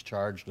those who was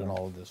charged in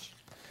all of this.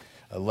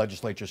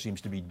 Legislature seems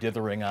to be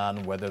dithering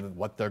on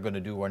what they're going to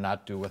do or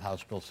not do with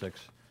House Bill 6.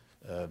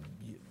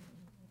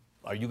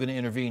 Are you going to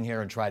intervene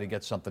here and try to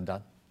get something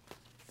done?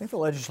 I think the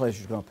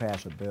legislature is going to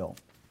pass a bill,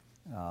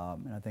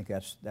 and I think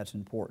that's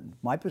important.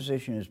 My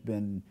position has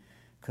been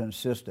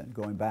consistent,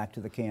 going back to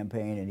the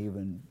campaign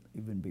and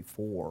even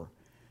before,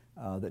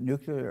 that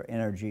nuclear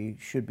energy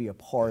should be a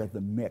part of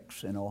the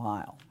mix in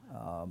Ohio.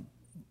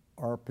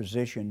 Our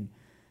position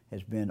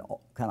has been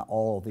kind of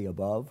all of the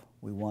above.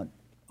 We want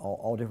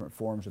all different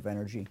forms of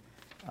energy.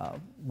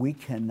 We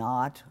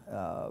cannot,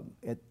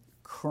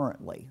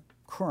 currently,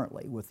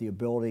 with the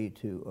ability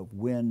of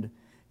wind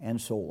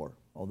and solar,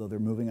 although they're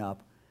moving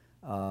up,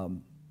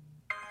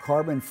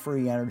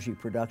 carbon-free energy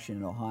production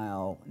in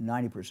Ohio,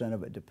 90%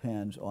 of it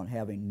depends on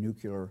having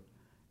nuclear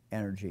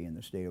energy in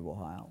the state of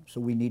Ohio.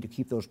 So we need to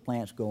keep those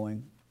plants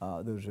going.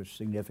 Those are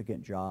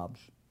significant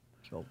jobs.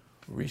 So.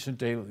 Recent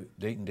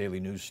Dayton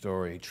Daily News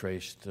story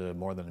traced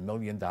more than $1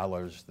 million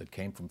that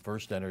came from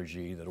First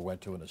Energy that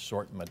went to an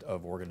assortment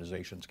of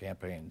organizations'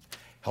 campaigns,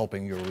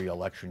 helping your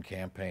re-election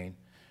campaign.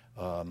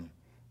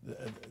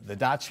 The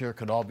dots here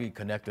could all be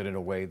connected in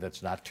a way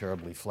that's not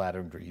terribly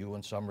flattering to you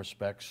in some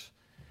respects.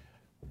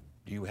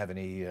 Do you have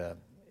any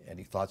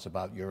thoughts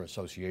about your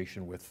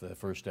association with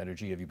First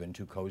Energy? Have you been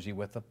too cozy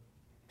with them?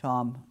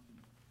 Tom,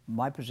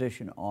 my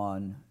position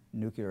on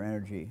nuclear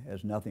energy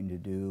has nothing to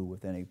do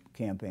with any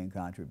campaign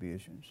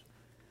contributions.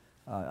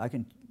 I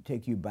can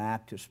take you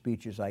back to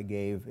speeches I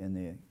gave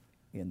in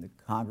the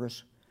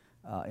Congress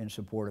in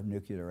support of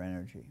nuclear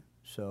energy.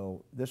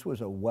 So this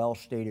was a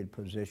well-stated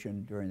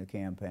position during the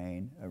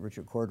campaign.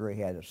 Richard Cordray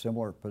had a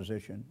similar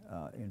position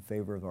in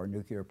favor of our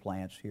nuclear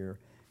plants here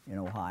in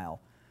Ohio.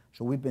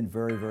 So we've been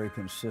very, very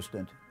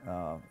consistent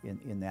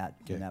in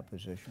that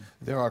position.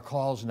 There are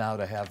calls now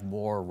to have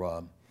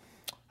more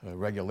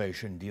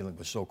regulation dealing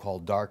with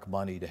so-called dark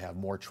money, to have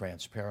more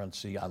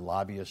transparency on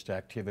lobbyist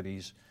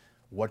activities.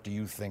 What do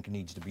you think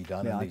needs to be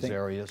done in these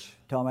areas?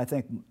 Tom, I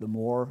think the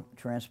more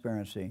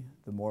transparency,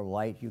 the more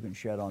light you can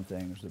shed on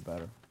things, the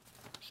better.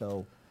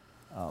 So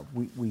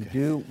we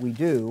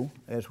do,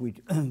 as we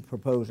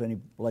propose any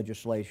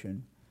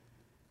legislation,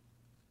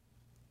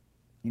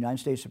 the United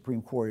States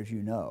Supreme Court, as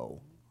you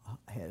know,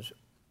 has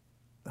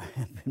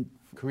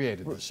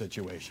created the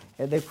situation.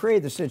 And they've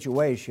created the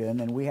situation,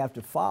 and we have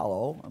to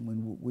follow. I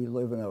mean, we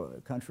live in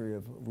a country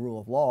of rule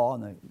of law,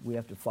 and we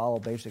have to follow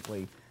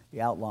basically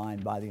the outline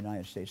by the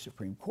United States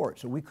Supreme Court.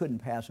 So we couldn't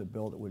pass a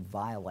bill that would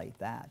violate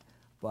that.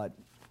 But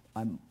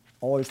I'm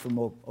always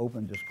for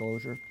open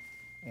disclosure,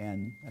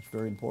 and that's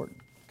very important.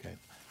 Okay.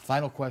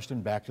 Final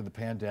question, back to the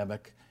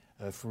pandemic.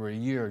 For a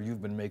year,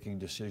 you've been making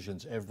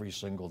decisions every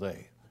single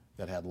day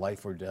that had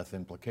life or death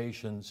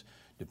implications,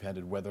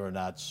 depended whether or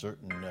not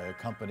certain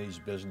companies,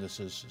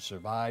 businesses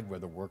survived,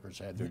 whether workers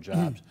had their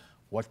jobs.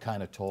 What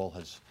kind of toll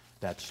has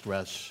that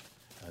stress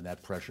and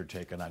that pressure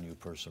taken on you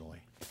personally?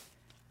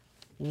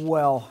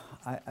 Well,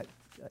 I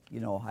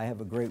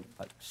have a great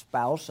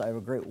spouse. I have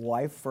a great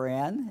wife,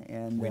 Fran,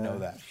 and we know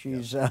that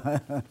she's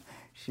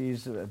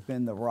she's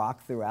been the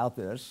rock throughout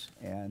this,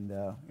 and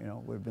it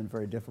would have been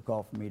very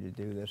difficult for me to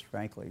do this,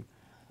 frankly,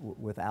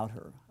 without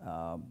her.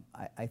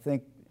 I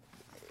think,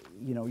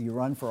 you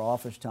run for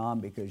office,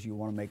 Tom, because you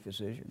want to make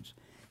decisions.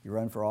 You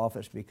run for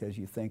office because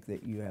you think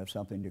that you have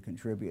something to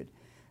contribute.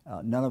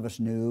 None of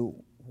us knew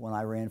when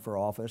I ran for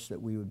office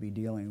that we would be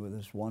dealing with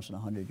this once in a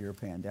 100-year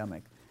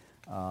pandemic.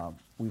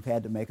 I've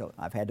had to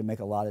make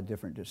a lot of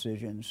different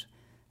decisions.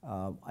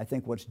 I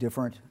think what's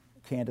different,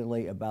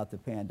 candidly, about the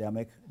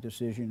pandemic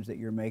decisions that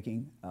you're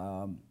making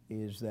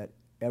is that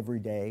every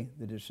day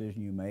the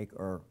decision you make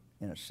are,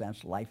 in a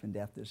sense, life and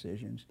death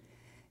decisions.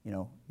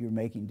 You're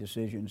making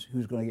decisions: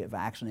 who's going to get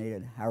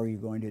vaccinated, how are you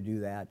going to do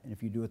that, and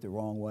if you do it the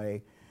wrong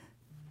way,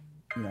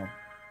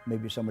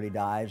 maybe somebody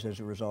dies as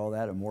a result of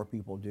that, and more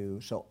people do.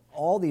 So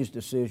all these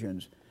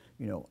decisions,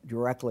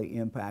 directly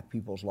impact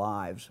people's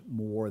lives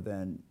more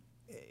than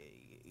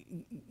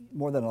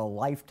a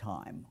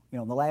lifetime.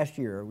 In the last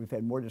year,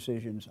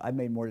 I've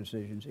made more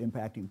decisions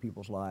impacting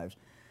people's lives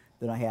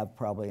than I have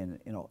probably in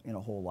a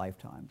whole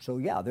lifetime. So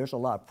yeah, there's a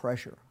lot of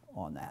pressure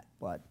on that,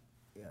 but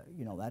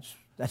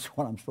that's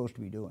what I'm supposed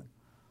to be doing.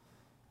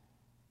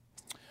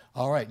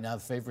 All right, now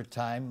the favorite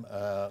time,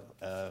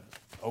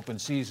 open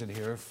season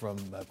here from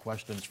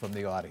questions from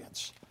the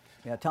audience.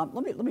 Yeah, Tom,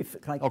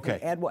 can I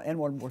add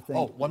one more thing?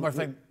 Oh, one more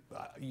thing.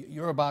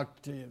 You're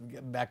about to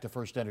get back to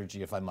First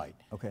Energy, if I might.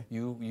 Okay.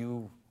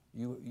 You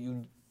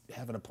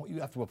have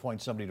to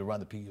appoint somebody to run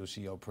the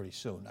PUCO pretty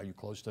soon. Are you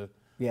close to?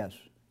 Yes,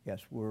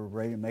 we're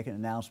ready to make an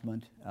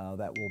announcement.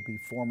 That will be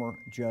former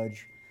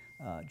Judge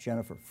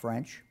Jennifer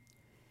French.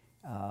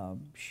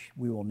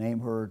 We will name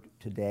her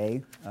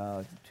today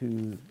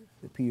to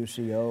the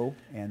PUCO,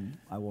 and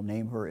I will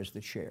name her as the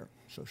chair.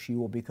 So she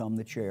will become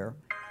the chair.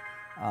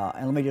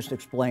 And let me just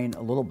explain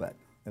a little bit,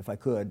 if I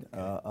could,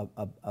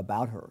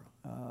 about her.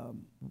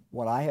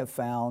 What I have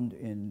found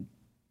in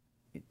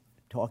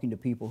talking to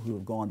people who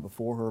have gone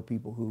before her,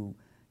 people who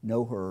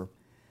know her,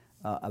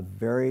 a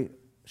very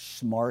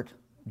smart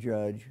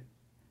judge,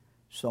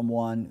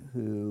 someone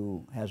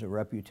who has a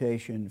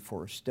reputation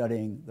for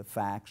studying the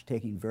facts,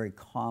 taking very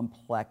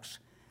complex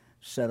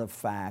set of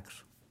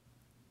facts,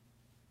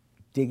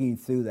 digging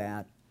through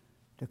that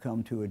to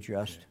come to a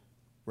just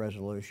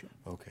resolution.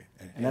 Okay.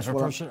 And that's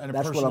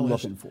what I'm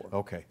looking for.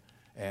 Okay.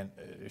 And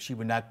she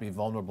would not be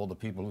vulnerable to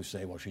people who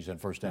say, well, she's in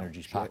First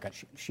Energy's pocket.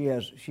 She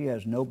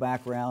has no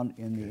background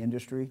in the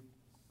industry,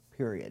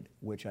 period,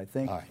 which I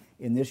think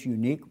in this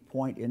unique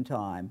point in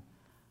time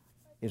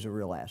is a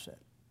real asset.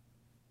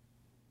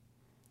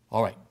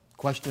 All right.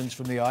 Questions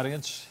from the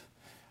audience?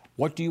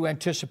 What do you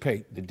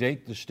anticipate the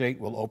date the state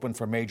will open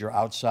for major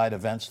outside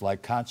events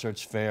like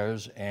concerts,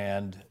 fairs,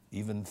 and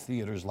even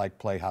theaters like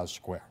Playhouse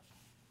Square?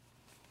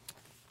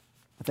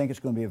 I think it's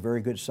going to be a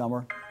very good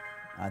summer.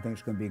 I think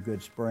it's going to be a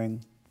good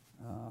spring.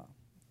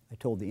 I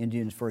told the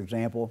Indians, for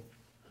example,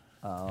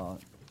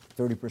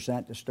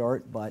 30% to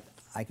start, but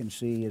I can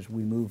see as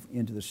we move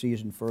into the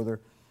season further,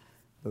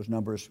 those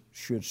numbers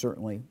should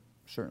certainly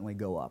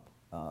go up.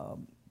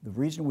 The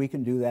reason we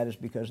can do that is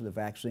because of the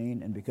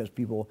vaccine and because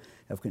people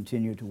have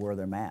continued to wear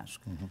their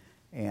mask. Mm-hmm.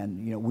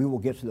 And we will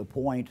get to the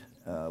point,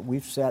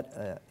 we've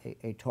set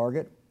a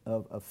target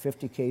of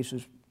 50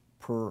 cases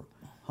per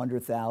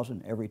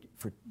 100,000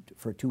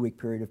 for a 2-week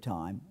period of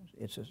time.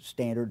 It's a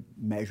standard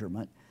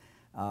measurement.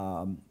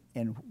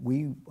 And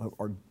we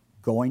are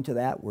going to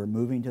that, we're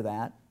moving to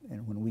that,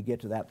 and when we get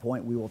to that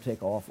point, we will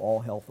take off all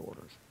health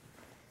orders.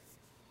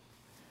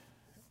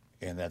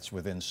 And that's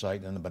within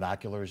sight in the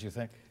binoculars, you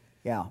think?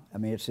 Yeah, I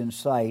mean, it's in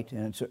sight,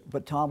 and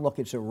but Tom, look,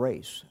 it's a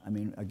race. I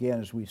mean,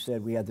 again, as we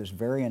said, we have this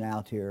variant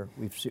out here.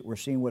 We're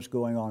seeing what's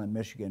going on in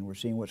Michigan. We're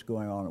seeing what's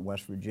going on in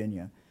West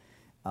Virginia.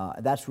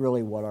 That's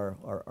really what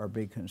our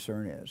big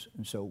concern is.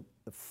 And so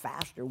the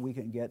faster we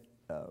can get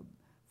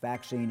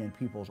vaccine in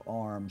people's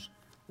arms,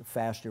 the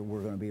faster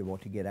we're going to be able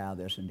to get out of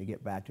this and to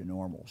get back to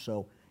normal.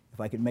 So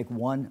if I could make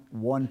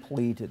one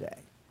plea today,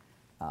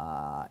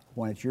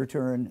 when it's your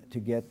turn to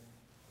get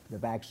the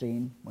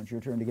vaccine,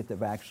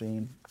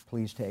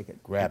 please take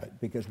it. Grab it.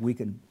 Because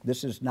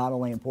this is not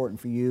only important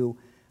for you,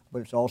 but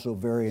it's also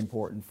very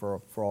important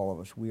for all of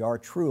us. We are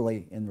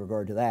truly, in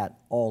regard to that,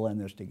 all in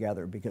this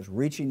together, because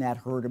reaching that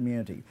herd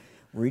immunity,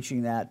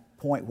 reaching that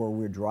point where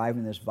we're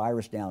driving this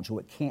virus down so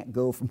it can't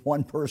go from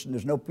one person,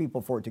 there's no people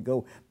for it to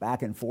go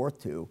back and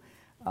forth to,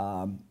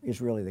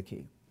 is really the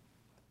key.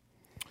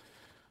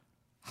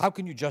 How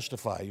can you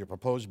justify your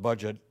proposed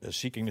budget as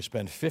seeking to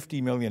spend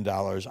 $50 million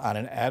on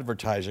an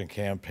advertising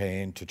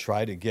campaign to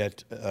try to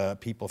get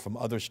people from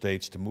other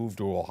states to move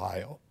to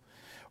Ohio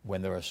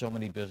when there are so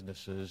many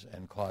businesses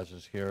and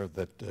causes here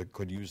that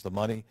could use the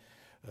money?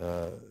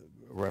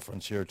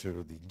 Reference here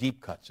to the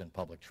deep cuts in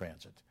public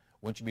transit.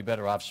 Wouldn't you be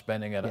better off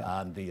spending it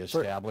on the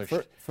established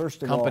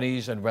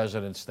companies and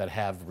residents that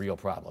have real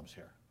problems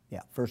here?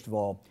 Yeah, first of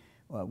all,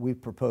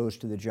 we've proposed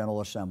to the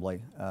General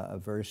Assembly a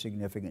very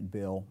significant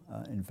bill,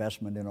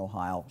 investment in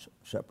Ohio,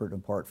 separate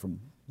and apart from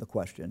the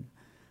question,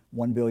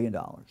 $1 billion.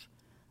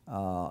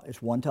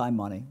 It's one-time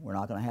money. We're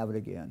not going to have it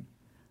again.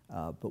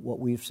 But what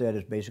we've said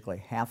is basically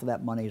half of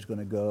that money is going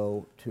to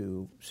go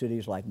to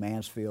cities like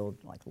Mansfield,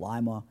 like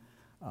Lima,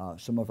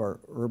 some of our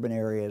urban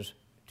areas,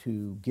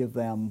 to give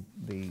them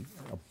the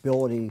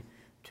ability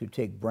to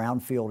take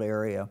brownfield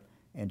area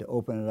and to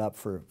open it up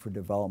for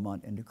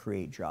development and to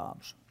create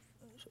jobs.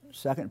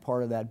 Second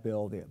part of that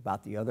bill,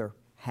 about the other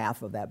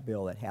half of that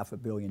bill, that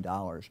 $500 million,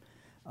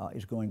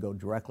 is going to go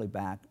directly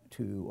back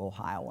to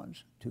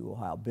Ohioans, to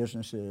Ohio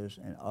businesses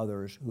and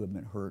others who have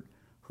been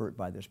hurt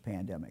by this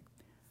pandemic.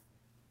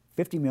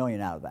 $50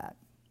 million out of that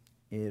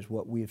is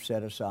what we've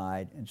set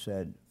aside and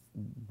said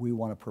we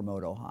want to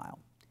promote Ohio.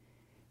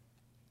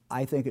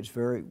 I think it's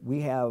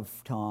we have,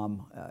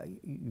 Tom,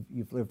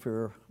 you've lived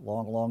here a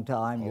long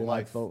time. Whole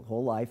life.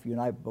 Whole life. You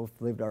and I both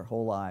lived our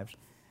whole lives.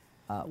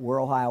 We're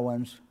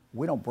Ohioans.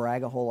 We don't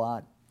brag a whole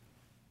lot,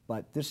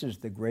 but this is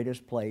the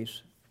greatest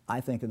place, I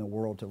think, in the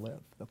world to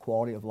live. The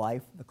quality of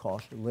life, the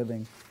cost of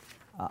living,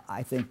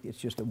 I think it's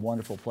just a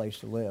wonderful place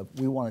to live.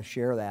 We want to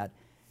share that.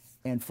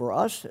 And for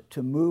us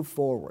to move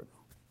forward,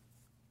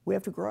 we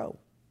have to grow.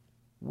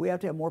 We have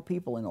to have more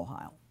people in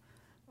Ohio.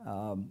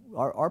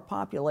 Our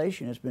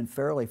population has been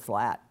fairly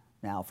flat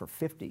now for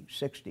 50,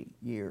 60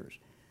 years.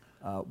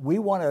 We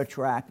want to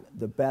attract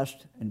the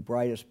best and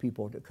brightest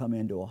people to come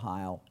into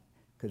Ohio,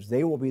 because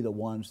they will be the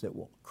ones that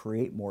will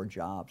create more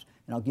jobs.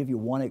 And I'll give you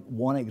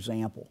one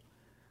example.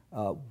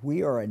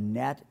 We are a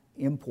net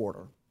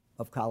importer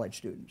of college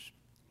students.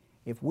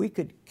 If we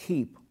could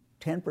keep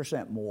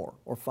 10% more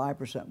or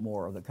 5%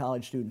 more of the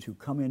college students who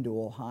come into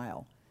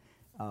Ohio,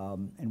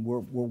 and we're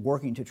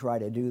working to try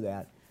to do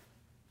that,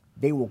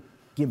 they will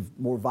give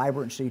more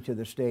vibrancy to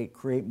the state,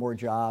 create more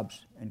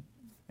jobs,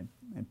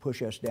 and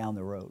push us down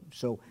the road.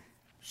 So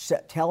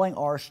telling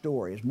our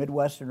story, as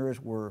Midwesterners,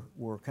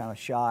 we're kind of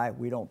shy.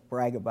 We don't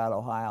brag about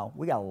Ohio.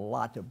 We got a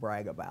lot to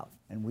brag about,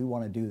 and we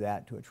want to do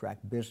that to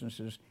attract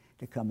businesses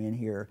to come in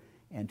here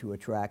and to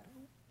attract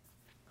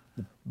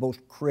the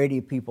most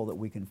creative people that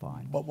we can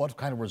find. But what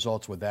kind of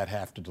results would that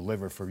have to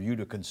deliver for you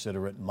to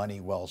consider it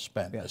money well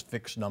spent? Yeah. A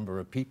fixed number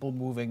of people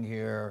moving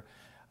here,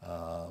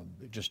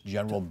 just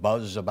general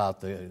buzz about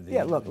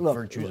the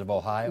virtues of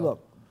Ohio?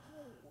 Look,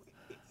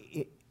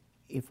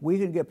 if we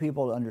can get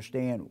people to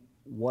understand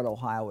what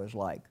Ohio is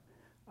like,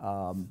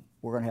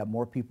 we're going to have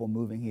more people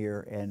moving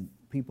here, and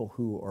people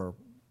who are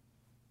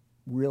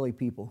really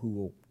people who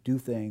will do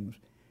things,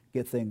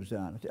 get things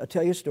done. I'll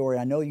tell you a story.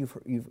 I know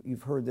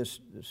you've heard this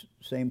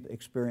same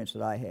experience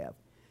that I have.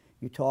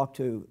 You talk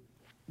to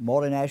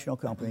multinational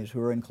companies who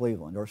are in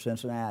Cleveland or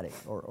Cincinnati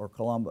or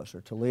Columbus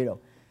or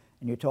Toledo,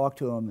 and you talk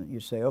to them and you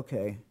say,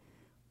 okay,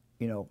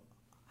 you know,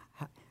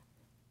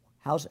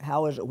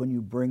 how is it when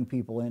you bring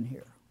people in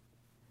here?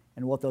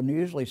 And what they'll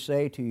usually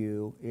say to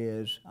you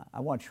is, I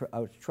was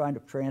trying to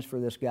transfer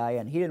this guy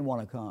in. He didn't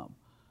want to come.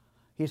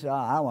 He said,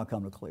 I don't want to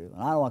come to Cleveland.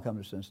 I don't want to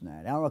come to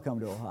Cincinnati. I don't want to come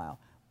to Ohio.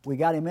 We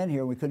got him in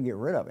here and we couldn't get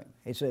rid of him.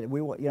 He said,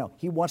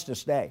 he wants to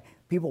stay.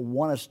 People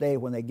want to stay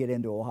when they get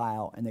into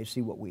Ohio and they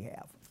see what we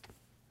have.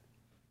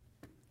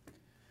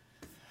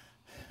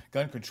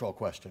 Gun control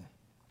question.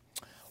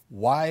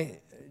 Why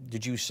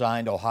did you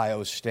sign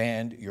Ohio's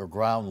Stand Your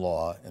Ground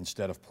law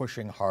instead of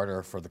pushing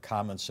harder for the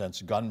common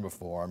sense gun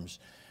reforms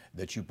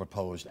that you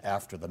proposed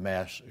after the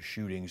mass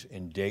shootings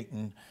in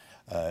Dayton?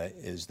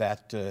 Is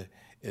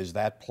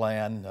that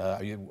plan?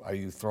 Are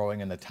you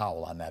throwing in the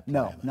towel on that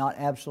plan? No,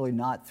 absolutely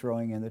not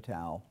throwing in the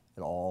towel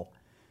at all.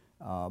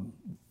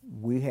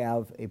 We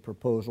have a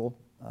proposal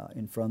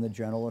in front of the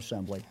General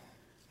Assembly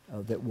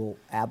that will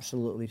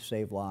absolutely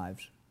save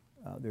lives.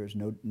 There's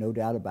no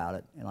doubt about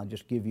it. And I'll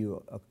just give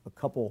you a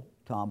couple,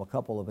 Tom, a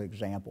couple of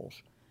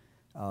examples.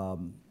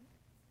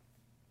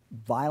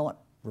 Violent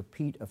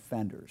repeat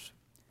offenders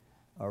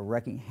are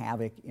wreaking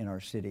havoc in our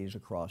cities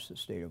across the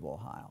state of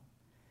Ohio.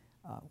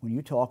 When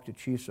you talk to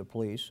chiefs of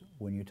police,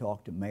 when you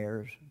talk to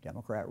mayors,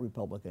 Democrat,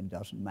 Republican,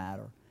 doesn't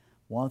matter.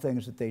 One of the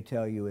things that they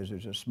tell you is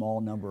there's a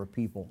small number of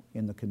people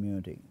in the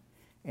community.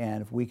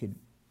 And if we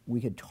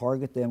could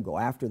target them, go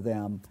after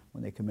them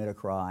when they commit a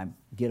crime,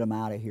 get them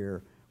out of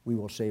here, we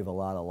will save a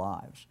lot of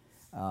lives.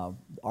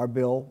 Our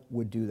bill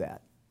would do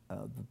that.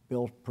 The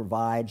bill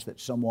provides that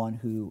someone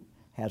who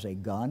has a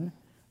gun,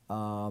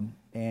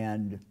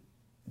 and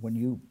when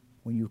you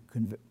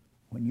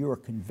are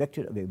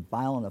convicted of a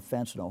violent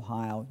offense in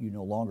Ohio, you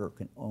no longer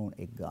can own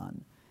a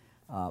gun.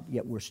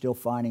 Yet we're still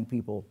finding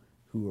people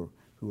who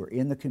are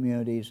in the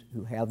communities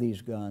who have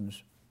these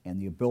guns, and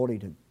the ability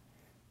to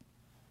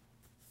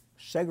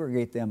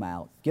segregate them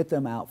out, get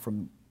them out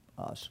from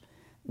us,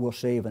 will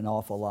save an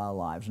awful lot of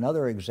lives.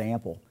 Another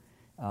example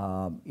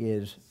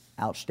is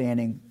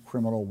outstanding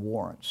criminal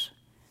warrants.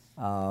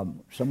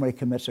 Somebody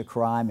commits a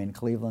crime in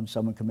Cleveland,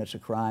 someone commits a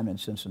crime in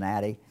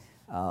Cincinnati,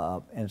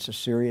 and it's a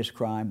serious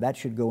crime. That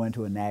should go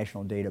into a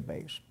national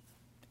database.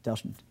 It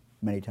doesn't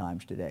many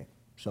times today.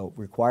 So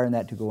requiring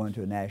that to go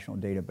into a national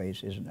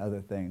database is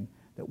another thing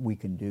that we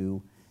can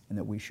do and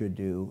that we should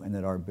do and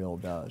that our bill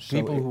does.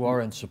 People who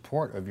are in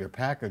support of your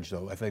package,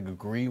 though, I think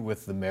agree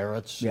with the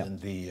merits and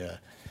the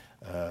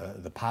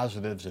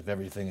positives of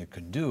everything it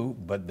could do,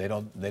 but they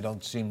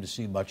don't seem to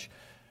see much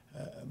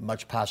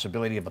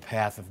possibility of a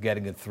path of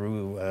getting it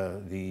through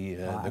the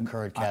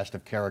current cast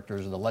of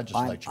characters of the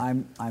legislature.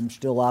 I'm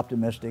still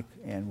optimistic,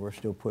 and we're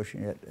still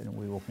pushing it, and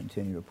we will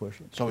continue to push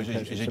it. So is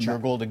it your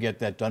goal to get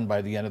that done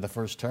by the end of the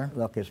first term?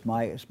 Look, it's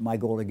my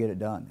goal to get it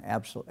done.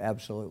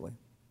 Absolutely.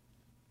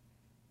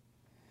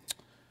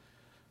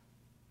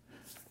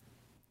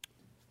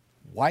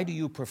 Why do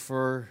you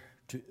prefer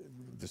to?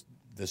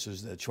 This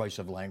is the choice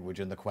of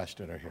language in the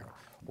questioner here.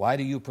 Why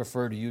do you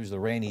prefer to use the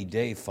rainy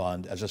day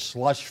fund as a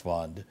slush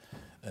fund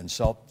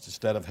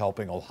instead of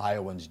helping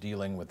Ohioans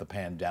dealing with the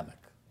pandemic?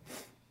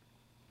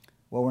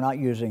 Well, we're not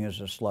using it as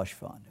a slush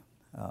fund.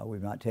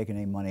 We've not taken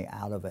any money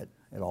out of it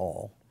at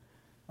all.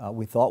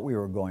 We thought we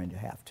were going to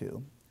have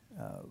to.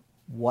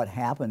 What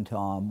happened,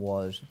 Tom,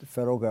 was the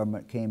federal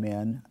government came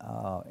in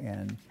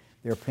and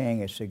they're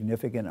paying a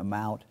significant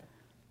amount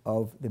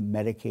of the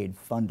Medicaid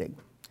funding.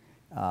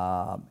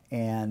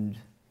 And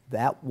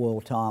that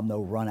will, Tom,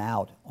 though, run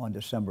out on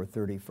December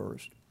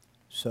 31st.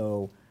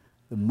 So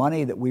the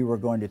money that we were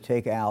going to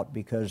take out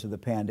because of the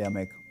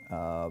pandemic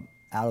out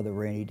of the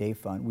rainy day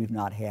fund, we've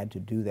not had to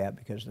do that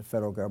because the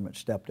federal government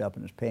stepped up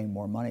and is paying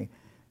more money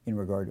in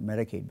regard to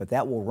Medicaid. But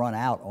that will run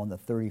out on the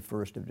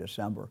 31st of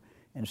December.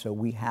 And so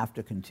we have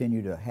to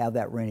continue to have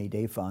that rainy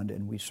day fund,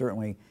 and we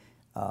certainly,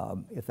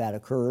 if that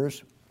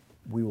occurs,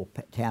 we will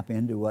tap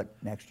into it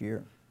next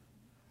year.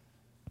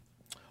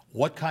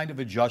 What kind of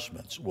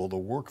adjustments will the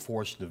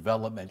workforce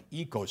development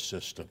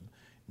ecosystem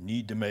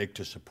need to make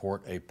to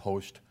support a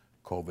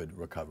post-COVID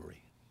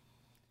recovery?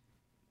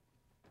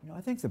 You know,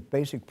 I think the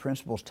basic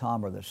principles,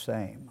 Tom, are the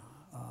same.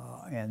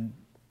 And,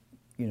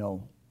 you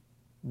know,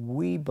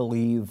 we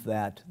believe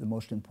that the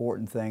most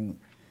important thing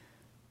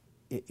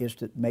is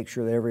to make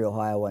sure that every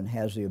Ohioan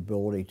has the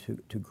ability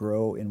to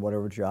grow in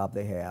whatever job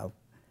they have.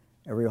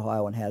 Every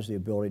Ohioan has the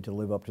ability to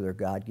live up to their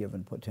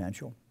God-given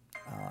potential.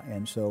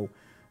 And so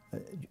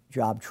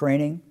job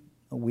training,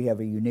 we have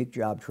a unique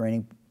job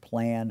training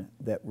plan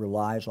that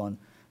relies on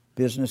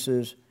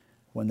businesses.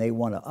 When they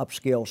want to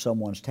upscale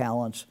someone's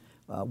talents,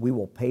 we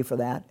will pay for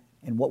that.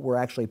 And what we're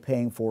actually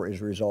paying for is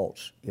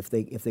results. If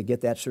they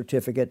get that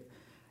certificate,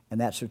 and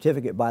that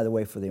certificate, by the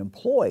way, for the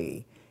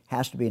employee,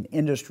 has to be an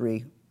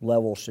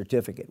industry-level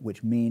certificate,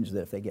 which means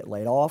that if they get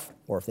laid off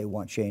or if they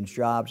want to change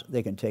jobs,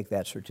 they can take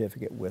that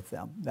certificate with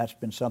them. That's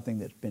been something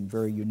that's been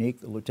very unique.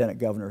 The Lieutenant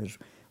Governor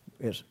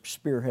has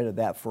spearheaded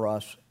that for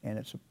us, and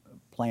it's a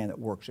plan that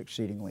works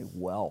exceedingly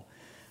well.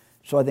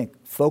 So I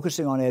think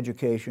focusing on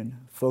education,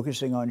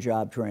 focusing on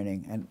job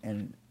training,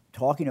 and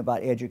talking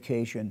about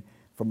education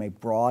from a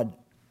broad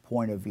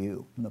point of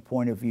view, from the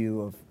point of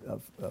view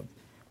of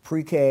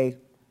pre-K,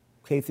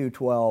 K through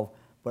 12,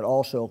 but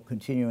also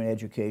continuing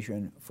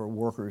education for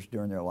workers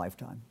during their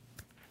lifetime.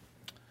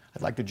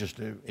 I'd like to just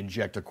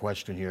inject a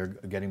question here,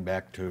 getting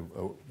back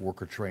to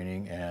worker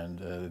training and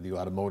the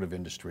automotive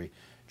industry.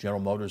 General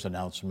Motors'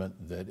 announcement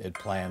that it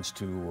plans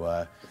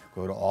to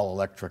go to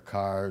all-electric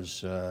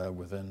cars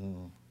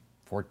within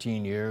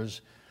 14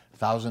 years.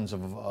 Thousands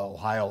of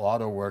Ohio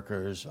auto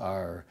workers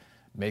are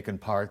making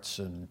parts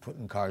and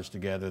putting cars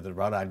together that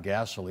run on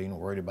gasoline,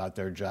 worried about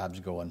their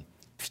jobs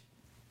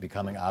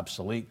becoming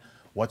obsolete.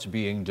 What's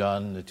being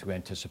done to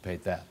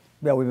anticipate that?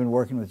 Well, we've been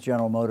working with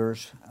General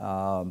Motors.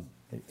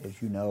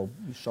 As you know,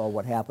 you saw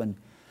what happened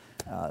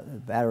at the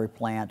battery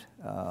plant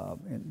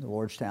in the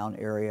Lordstown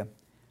area.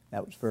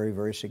 That was very,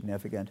 very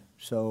significant.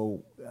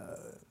 So,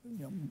 you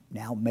know,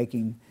 now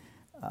getting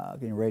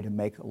ready to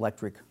make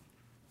electric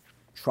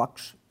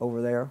trucks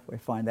over there. We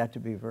find that to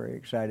be very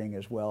exciting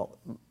as well.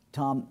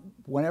 Tom,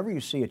 whenever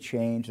you see a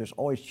change, there's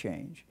always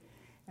change.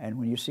 And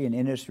when you see an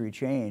industry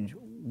change,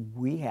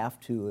 we have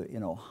to,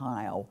 in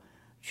Ohio,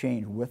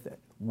 change with it.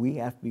 We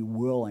have to be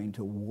willing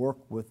to work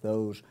with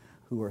those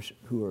who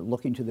are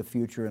looking to the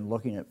future and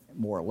looking at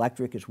more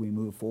electric as we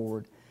move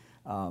forward.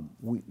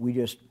 We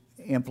just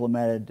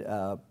implemented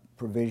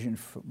provision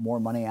for more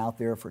money out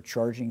there for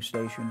charging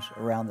stations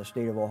around the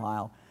state of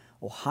Ohio.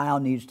 Ohio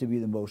needs to be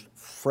the most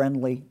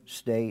friendly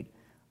state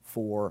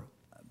for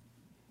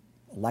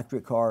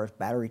electric cars,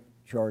 battery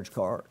charged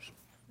cars,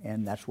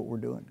 and that's what we're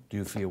doing. Do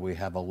you feel we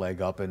have a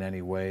leg up in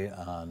any way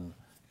on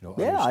Yeah,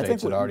 other I states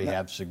think that already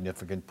have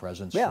significant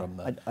presence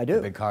from I do.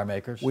 the big car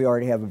makers? We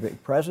already have a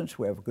big presence.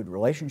 We have a good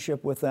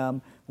relationship with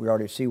them. We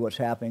already see what's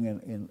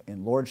happening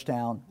in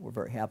Lordstown. We're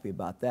very happy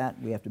about that.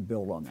 We have to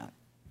build on that.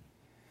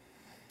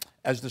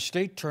 As the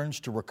state turns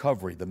to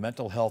recovery, the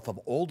mental health of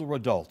older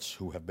adults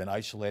who have been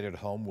isolated at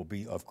home will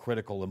be of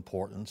critical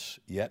importance.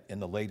 Yet in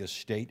the latest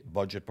state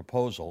budget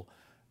proposal,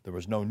 there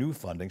is no new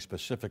funding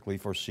specifically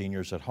for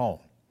seniors at home.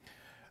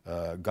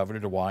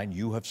 Governor DeWine,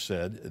 you have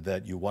said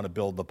that you want to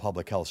build the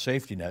public health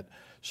safety net.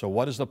 So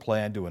what is the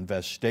plan to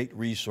invest state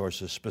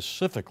resources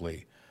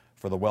specifically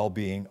for the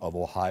well-being of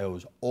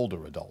Ohio's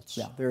older adults?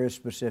 Yeah, there is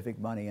specific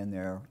money in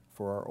there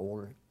for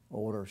our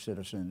older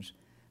citizens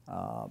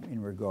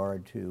in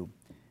regard to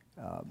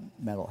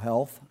mental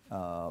health.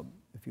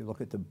 If you look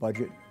at the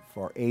budget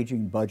for our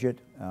aging budget,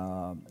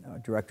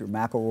 Director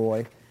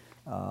McElroy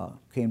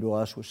came to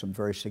us with some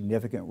very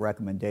significant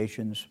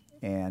recommendations,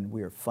 and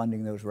we are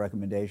funding those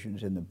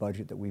recommendations in the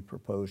budget that we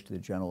proposed to the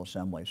General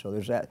Assembly. So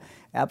there's that.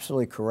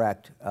 Absolutely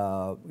correct.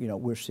 We're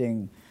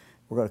going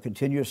to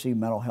continue to see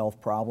mental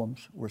health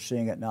problems. We're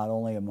seeing it not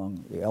only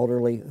among the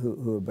elderly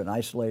who have been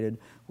isolated,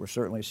 we're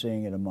certainly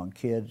seeing it among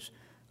kids.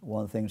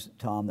 One of the things,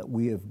 Tom, that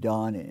we have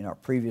done in our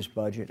previous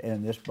budget and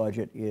in this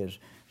budget is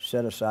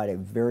set aside a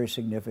very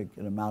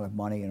significant amount of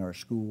money in our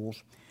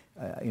schools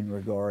in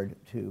regard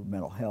to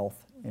mental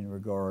health, in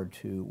regard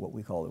to what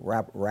we call the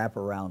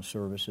wraparound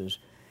services,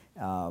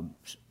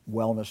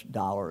 wellness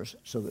dollars,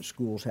 so that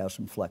schools have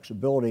some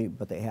flexibility,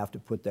 but they have to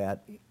put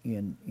that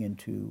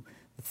into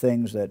the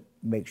things that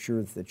make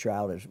sure that the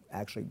child is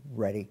actually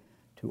ready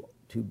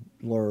to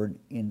learn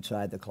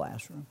inside the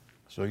classroom.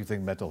 So you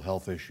think mental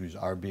health issues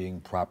are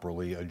being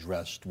properly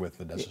addressed with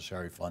the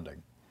necessary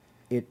funding?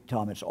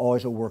 Tom, it's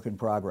always a work in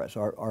progress.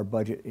 Our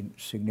budget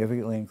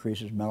significantly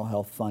increases mental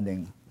health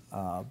funding,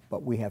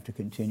 but we have to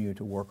continue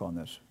to work on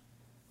this.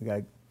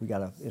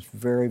 It's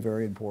very,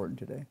 very important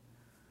today.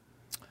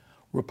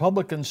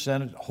 Republican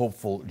Senate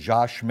hopeful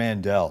Josh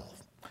Mandel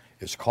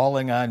is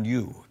calling on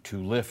you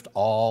to lift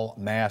all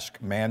mask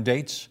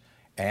mandates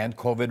and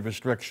COVID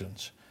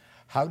restrictions.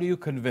 How do you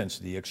convince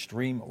the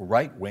extreme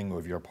right wing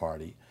of your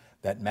party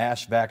that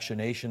mass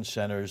vaccination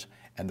centers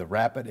and the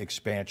rapid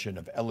expansion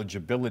of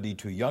eligibility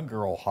to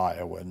younger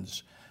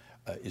Ohioans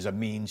is a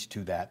means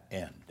to that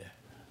end?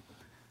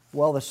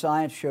 Well, the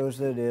science shows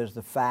that it is.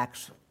 The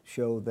facts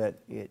show that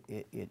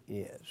it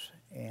is.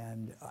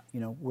 And,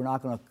 we're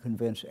not going to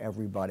convince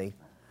everybody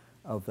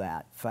of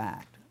that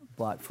fact.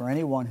 But for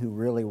anyone who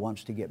really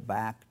wants to get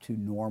back to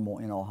normal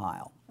in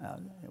Ohio,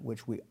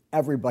 which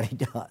everybody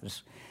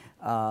does,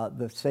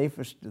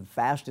 the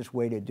fastest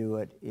way to do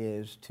it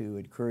is to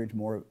encourage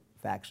more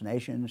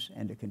vaccinations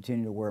and to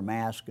continue to wear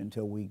masks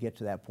until we get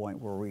to that point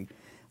where we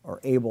are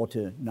able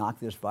to knock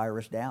this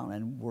virus down,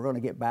 and we're going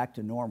to get back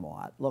to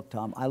normal. Look,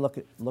 Tom, I look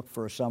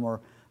for a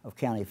summer of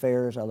county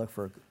fairs. I look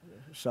for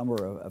a summer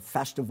of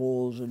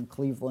festivals in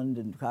Cleveland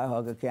and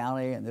Cuyahoga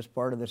County and this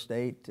part of the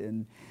state,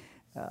 and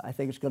I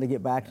think it's going to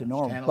get back to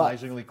normal. It's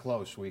tantalizingly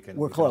close. We can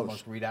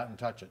almost read out and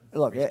touch it.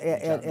 Look,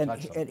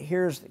 and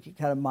here's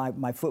kind of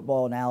my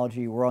football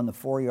analogy. We're on the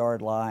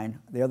 4-yard line.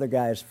 The other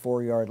guy's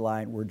 4-yard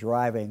line. We're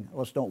driving.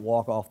 Let's don't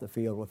walk off the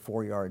field with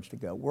 4 yards to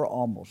go. We're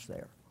almost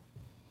there.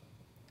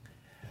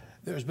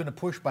 There's been a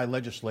push by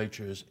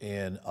legislatures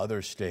in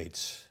other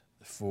states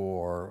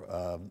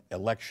for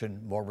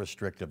more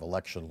restrictive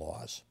election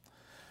laws.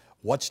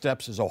 What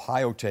steps is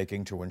Ohio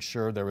taking to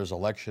ensure there is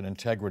election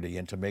integrity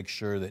and to make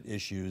sure that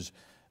issues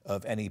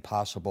of any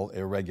possible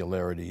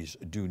irregularities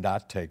do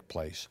not take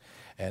place?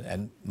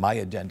 And my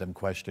addendum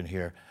question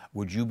here,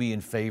 would you be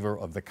in favor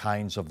of the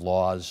kinds of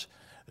laws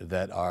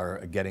that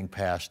are getting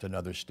passed in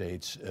other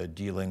states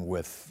dealing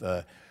with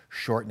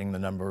shortening the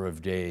number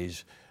of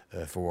days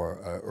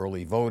for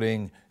early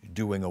voting,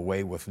 doing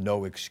away with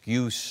no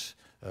excuse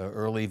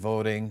early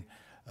voting,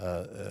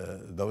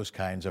 those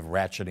kinds of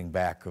ratcheting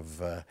back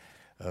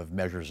of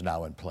measures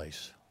now in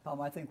place?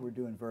 Tom, I think we're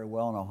doing very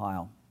well in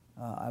Ohio.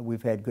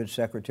 We've had good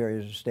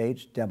secretaries of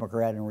state,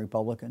 Democrat and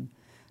Republican.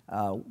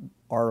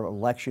 Our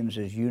elections,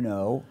 as you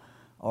know,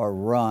 are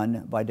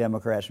run by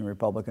Democrats and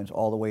Republicans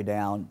all the way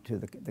down to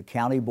the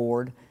county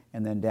board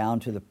and then down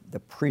to the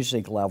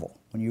precinct level.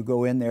 When you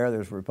go in there,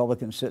 there's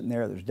Republicans sitting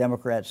there, there's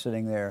Democrats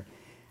sitting there.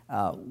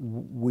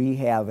 We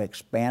have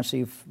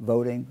expansive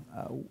voting,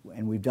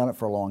 and we've done it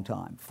for a long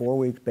time. 4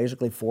 weeks,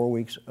 basically 4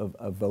 weeks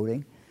of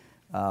voting,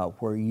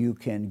 where you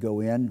can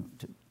go in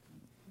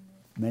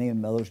Many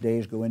of those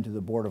days go into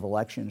the Board of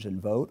Elections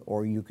and vote,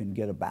 or you can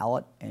get a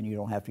ballot and you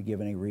don't have to give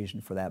any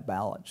reason for that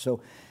ballot.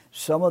 So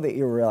some of the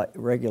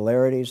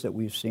irregularities that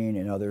we've seen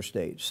in other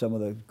states, some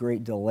of the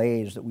great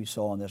delays that we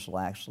saw in this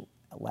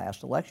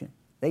last election,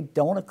 they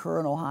don't occur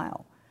in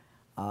Ohio.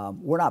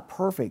 We're not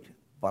perfect,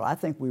 but I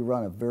think we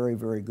run a very,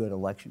 very good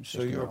election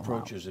system. So your in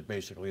approach Ohio. is that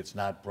basically it's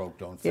not broke,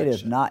 don't fix It it.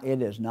 is not.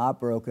 It is not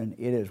broken.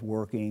 It is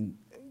working.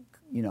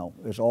 You know,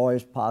 there's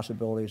always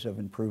possibilities of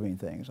improving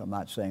things. I'm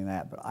not saying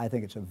that, but I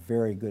think it's a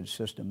very good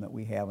system that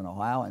we have in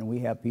Ohio, and we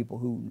have people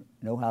who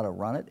know how to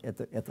run it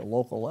at the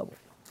local level.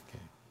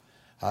 Okay.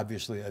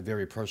 Obviously, a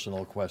very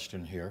personal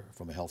question here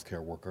from a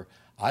healthcare worker.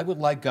 I would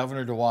like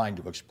Governor DeWine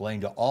to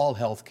explain to all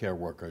healthcare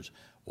workers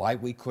why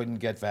we couldn't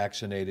get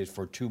vaccinated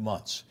for 2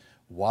 months,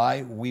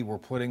 why we were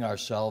putting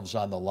ourselves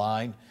on the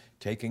line,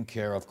 taking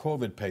care of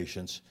COVID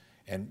patients,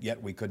 and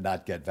yet we could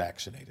not get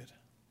vaccinated.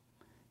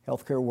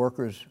 Healthcare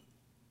workers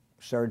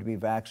started to be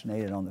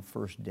vaccinated on the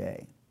first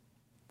day.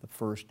 The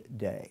first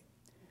day.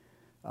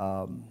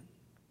 What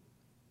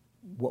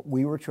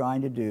we were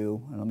trying to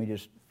do, and let me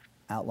just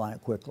outline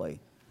it quickly,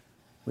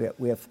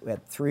 we have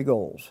 3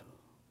 goals.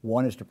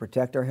 1 is to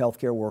protect our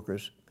healthcare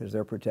workers because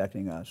they're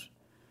protecting us.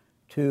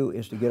 2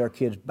 is to get our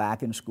kids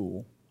back in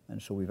school, and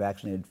so we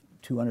vaccinated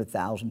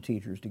 200,000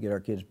 teachers to get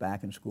our kids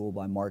back in school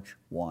by March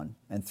 1.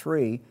 And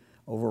 3,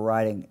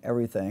 overriding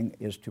everything,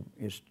 is to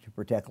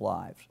protect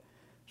lives.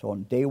 So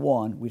on day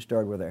 1, we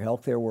started with our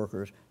healthcare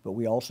workers, but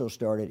we also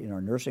started in our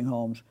nursing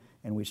homes,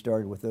 and we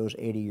started with those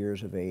 80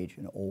 years of age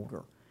and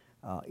older.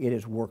 It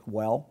has worked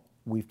well.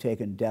 We've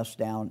taken deaths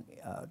down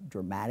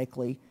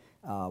dramatically.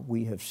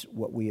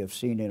 What we have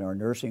seen in our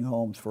nursing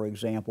homes, for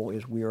example,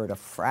 is we are at a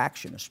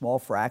small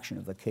fraction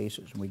of the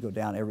cases, and we go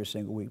down every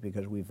single week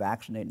because we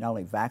not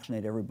only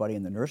vaccinate everybody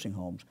in the nursing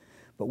homes,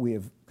 but we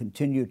have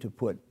continued to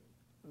put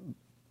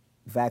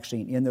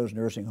vaccine in those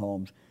nursing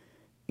homes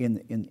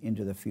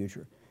into the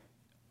future.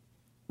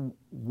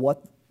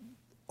 What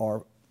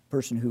our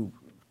person who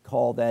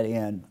called that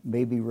in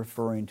may be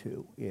referring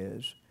to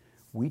is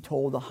we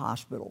told the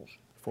hospitals,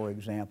 for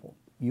example,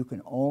 you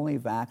can only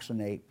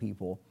vaccinate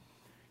people.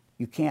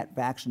 You can't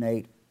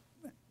vaccinate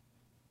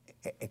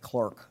a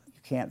clerk.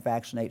 You can't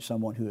vaccinate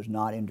someone who is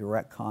not in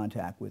direct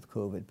contact with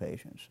COVID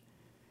patients.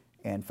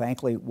 And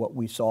frankly, what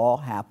we saw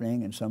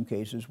happening in some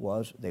cases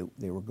was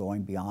they were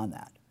going beyond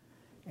that.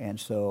 And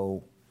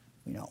so,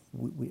 you know,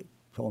 we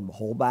told them to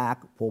pull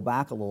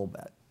back a little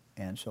bit.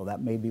 And so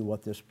that may be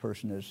what this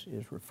person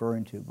is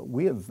referring to. But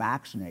we have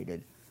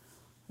vaccinated,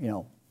 you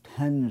know,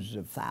 tens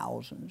of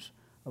thousands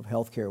of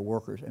healthcare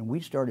workers, and we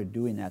started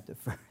doing that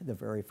the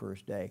very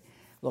first day.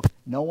 Look,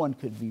 no one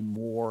could be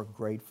more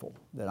grateful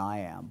than I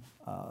am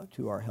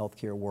to our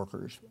healthcare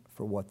workers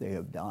for what they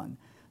have done.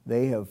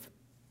 They have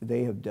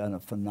done a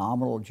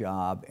phenomenal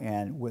job,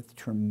 and with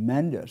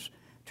tremendous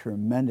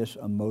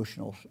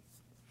emotional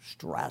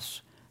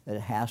stress that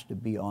has to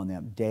be on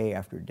them day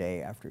after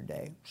day after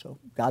day. So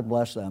God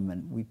bless them,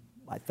 and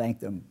I thank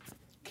them.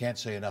 Can't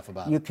say enough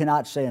about it. You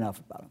cannot say enough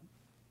about them.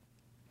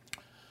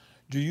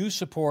 Do you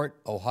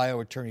support Ohio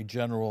Attorney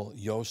General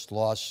Yost's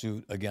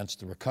lawsuit against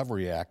the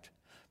Recovery Act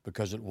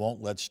because it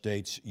won't let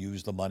states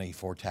use the money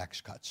for tax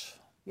cuts?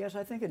 Yes,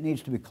 I think it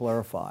needs to be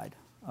clarified.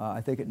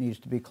 We're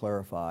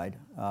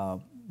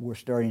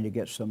starting to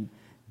get some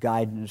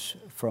guidance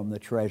from the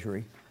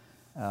Treasury,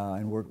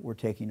 and we're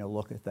taking a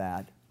look at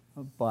that.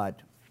 But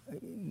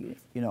you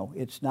know,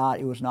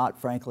 it was not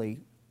frankly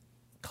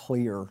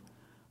clear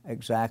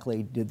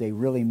exactly, did they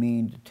really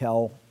mean to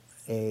tell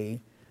a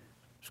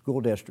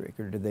school district,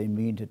 or did they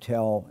mean to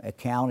tell a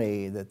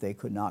county that they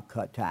could not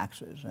cut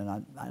taxes?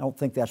 And I don't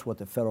think that's what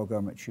the federal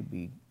government should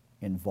be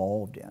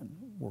involved in.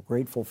 We're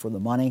grateful for the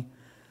money.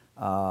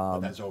 But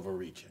that's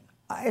overreaching.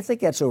 I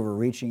think that's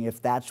overreaching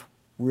if that's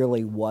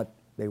really what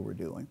they were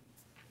doing.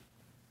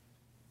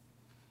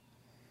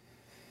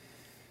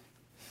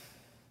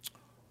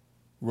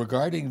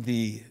 Regarding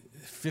the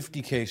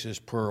 50 cases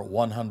per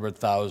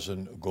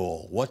 100,000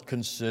 goal, what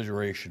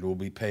consideration will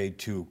be paid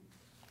to,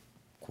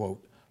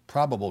 quote,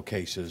 probable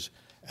cases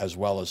as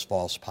well as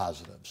false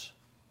positives?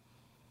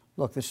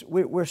 Look,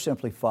 we're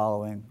simply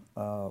following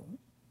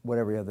what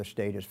every other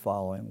state is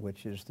following,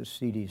 which is the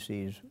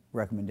CDC's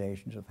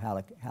recommendations of how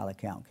to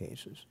count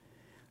cases.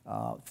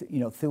 You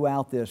know,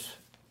 throughout this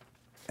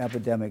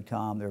epidemic,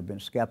 Tom, there have been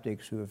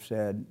skeptics who have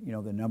said, you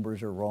know, the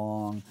numbers are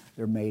wrong,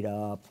 they're made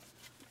up.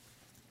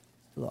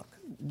 Look,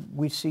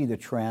 we see the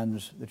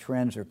trends. The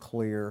trends are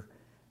clear.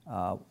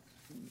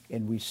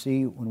 And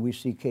when we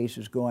see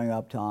cases going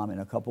up, Tom, and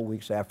a couple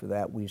weeks after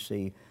that, we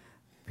see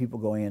people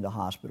going into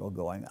hospital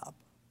going up.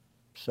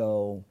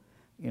 So,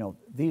 you know,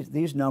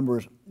 these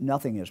numbers,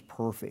 nothing is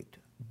perfect,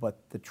 but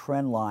the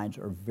trend lines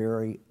are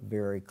very,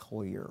 very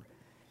clear.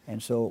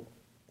 And so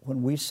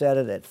when we set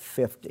it at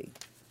 50,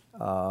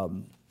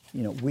 you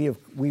know,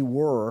 we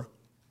were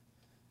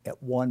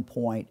at one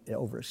point at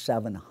over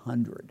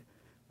 700.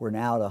 We're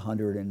now at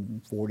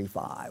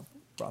 145,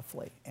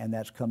 roughly, and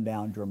that's come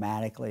down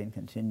dramatically and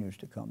continues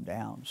to come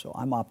down. So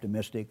I'm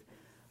optimistic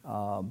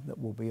that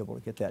we'll be able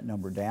to get that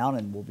number down,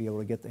 and we'll be able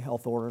to get the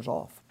health orders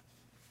off.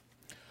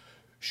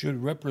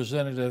 Should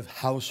Representative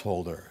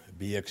Householder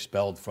be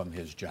expelled from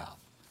his job?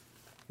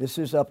 This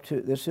is up,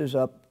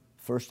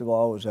 first of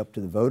all, it was up to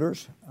the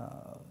voters.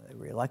 They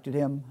reelected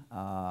him.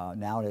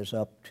 Now it is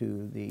up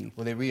to the...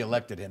 Well, they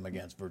reelected him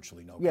against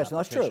virtually no Yes, no,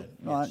 that's true. competition.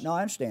 Yes. No,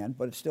 I understand,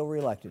 but it still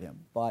reelected him.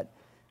 But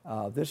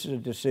this is a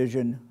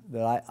decision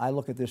that I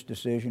look at this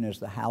decision as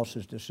the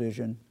House's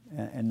decision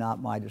and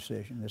not my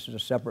decision. This is a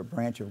separate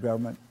branch of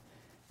government,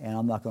 and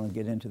I'm not going to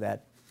get into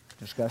that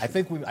discussion.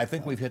 I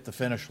think we've hit the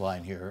finish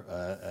line here,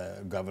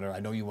 Governor. I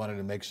know you wanted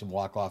to make some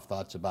walk-off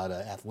thoughts about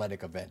an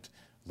athletic event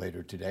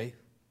later today.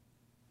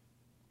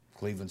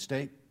 Cleveland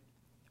State.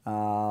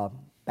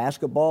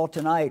 Basketball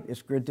tonight.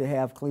 It's good to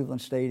have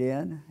Cleveland State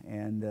in,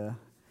 and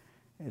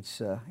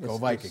Go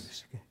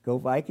Vikings. Go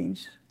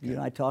Vikings. You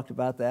and I talked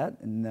about that,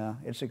 and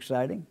it's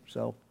exciting.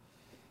 So,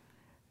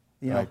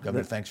 All right,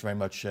 Governor, thanks very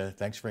much.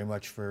 Thanks very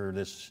much for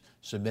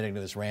submitting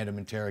to this random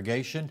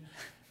interrogation.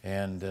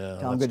 And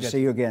Tom, good to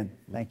see you again.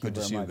 Thank you very much. Good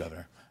to see you,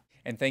 Governor.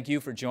 And thank you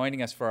for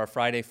joining us for our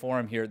Friday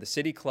Forum here at the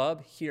City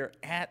Club, here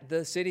at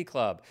the City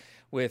Club,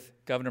 with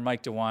Governor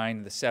Mike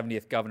DeWine, the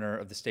 70th governor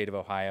of the state of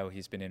Ohio.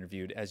 He's been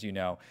interviewed, as you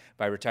know,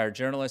 by retired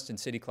journalist and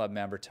City Club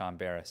member Tom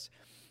Barris.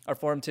 Our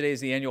forum today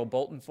is the Annual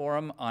Bolton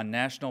Forum on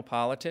National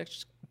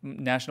Politics,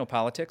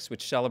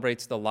 which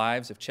celebrates the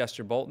lives of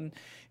Chester Bolton,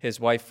 his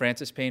wife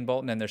Frances Payne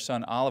Bolton, and their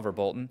son Oliver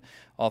Bolton.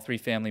 All three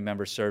family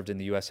members served in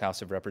the U.S.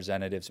 House of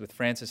Representatives, with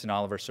Frances and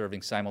Oliver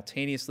serving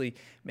simultaneously,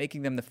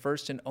 making them the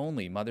first and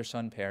only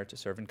mother-son pair to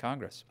serve in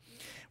Congress.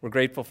 We're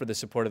grateful for the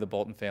support of the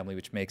Bolton family,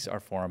 which makes our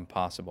forum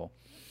possible.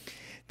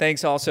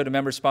 Thanks also to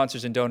members,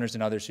 sponsors, and donors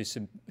and others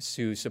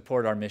who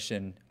support our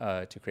mission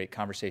to create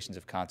conversations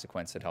of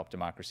consequence that help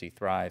democracy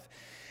thrive.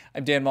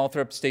 I'm Dan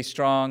Moulthrop. Stay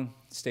strong,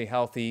 stay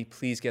healthy.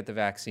 Please get the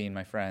vaccine,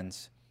 my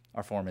friends.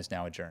 Our forum is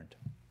now adjourned.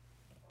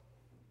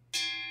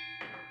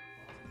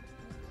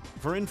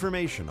 For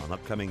information on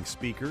upcoming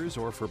speakers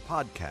or for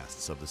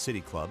podcasts of the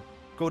City Club,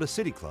 go to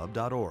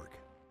cityclub.org.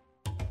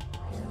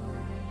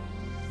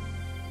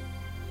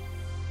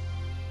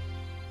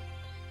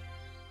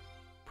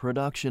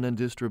 Production and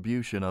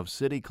distribution of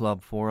City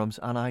Club forums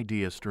on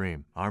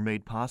ideastream are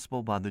made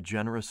possible by the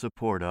generous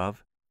support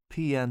of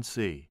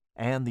PNC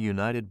and the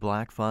United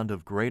Black Fund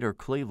of Greater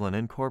Cleveland,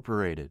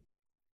 Incorporated.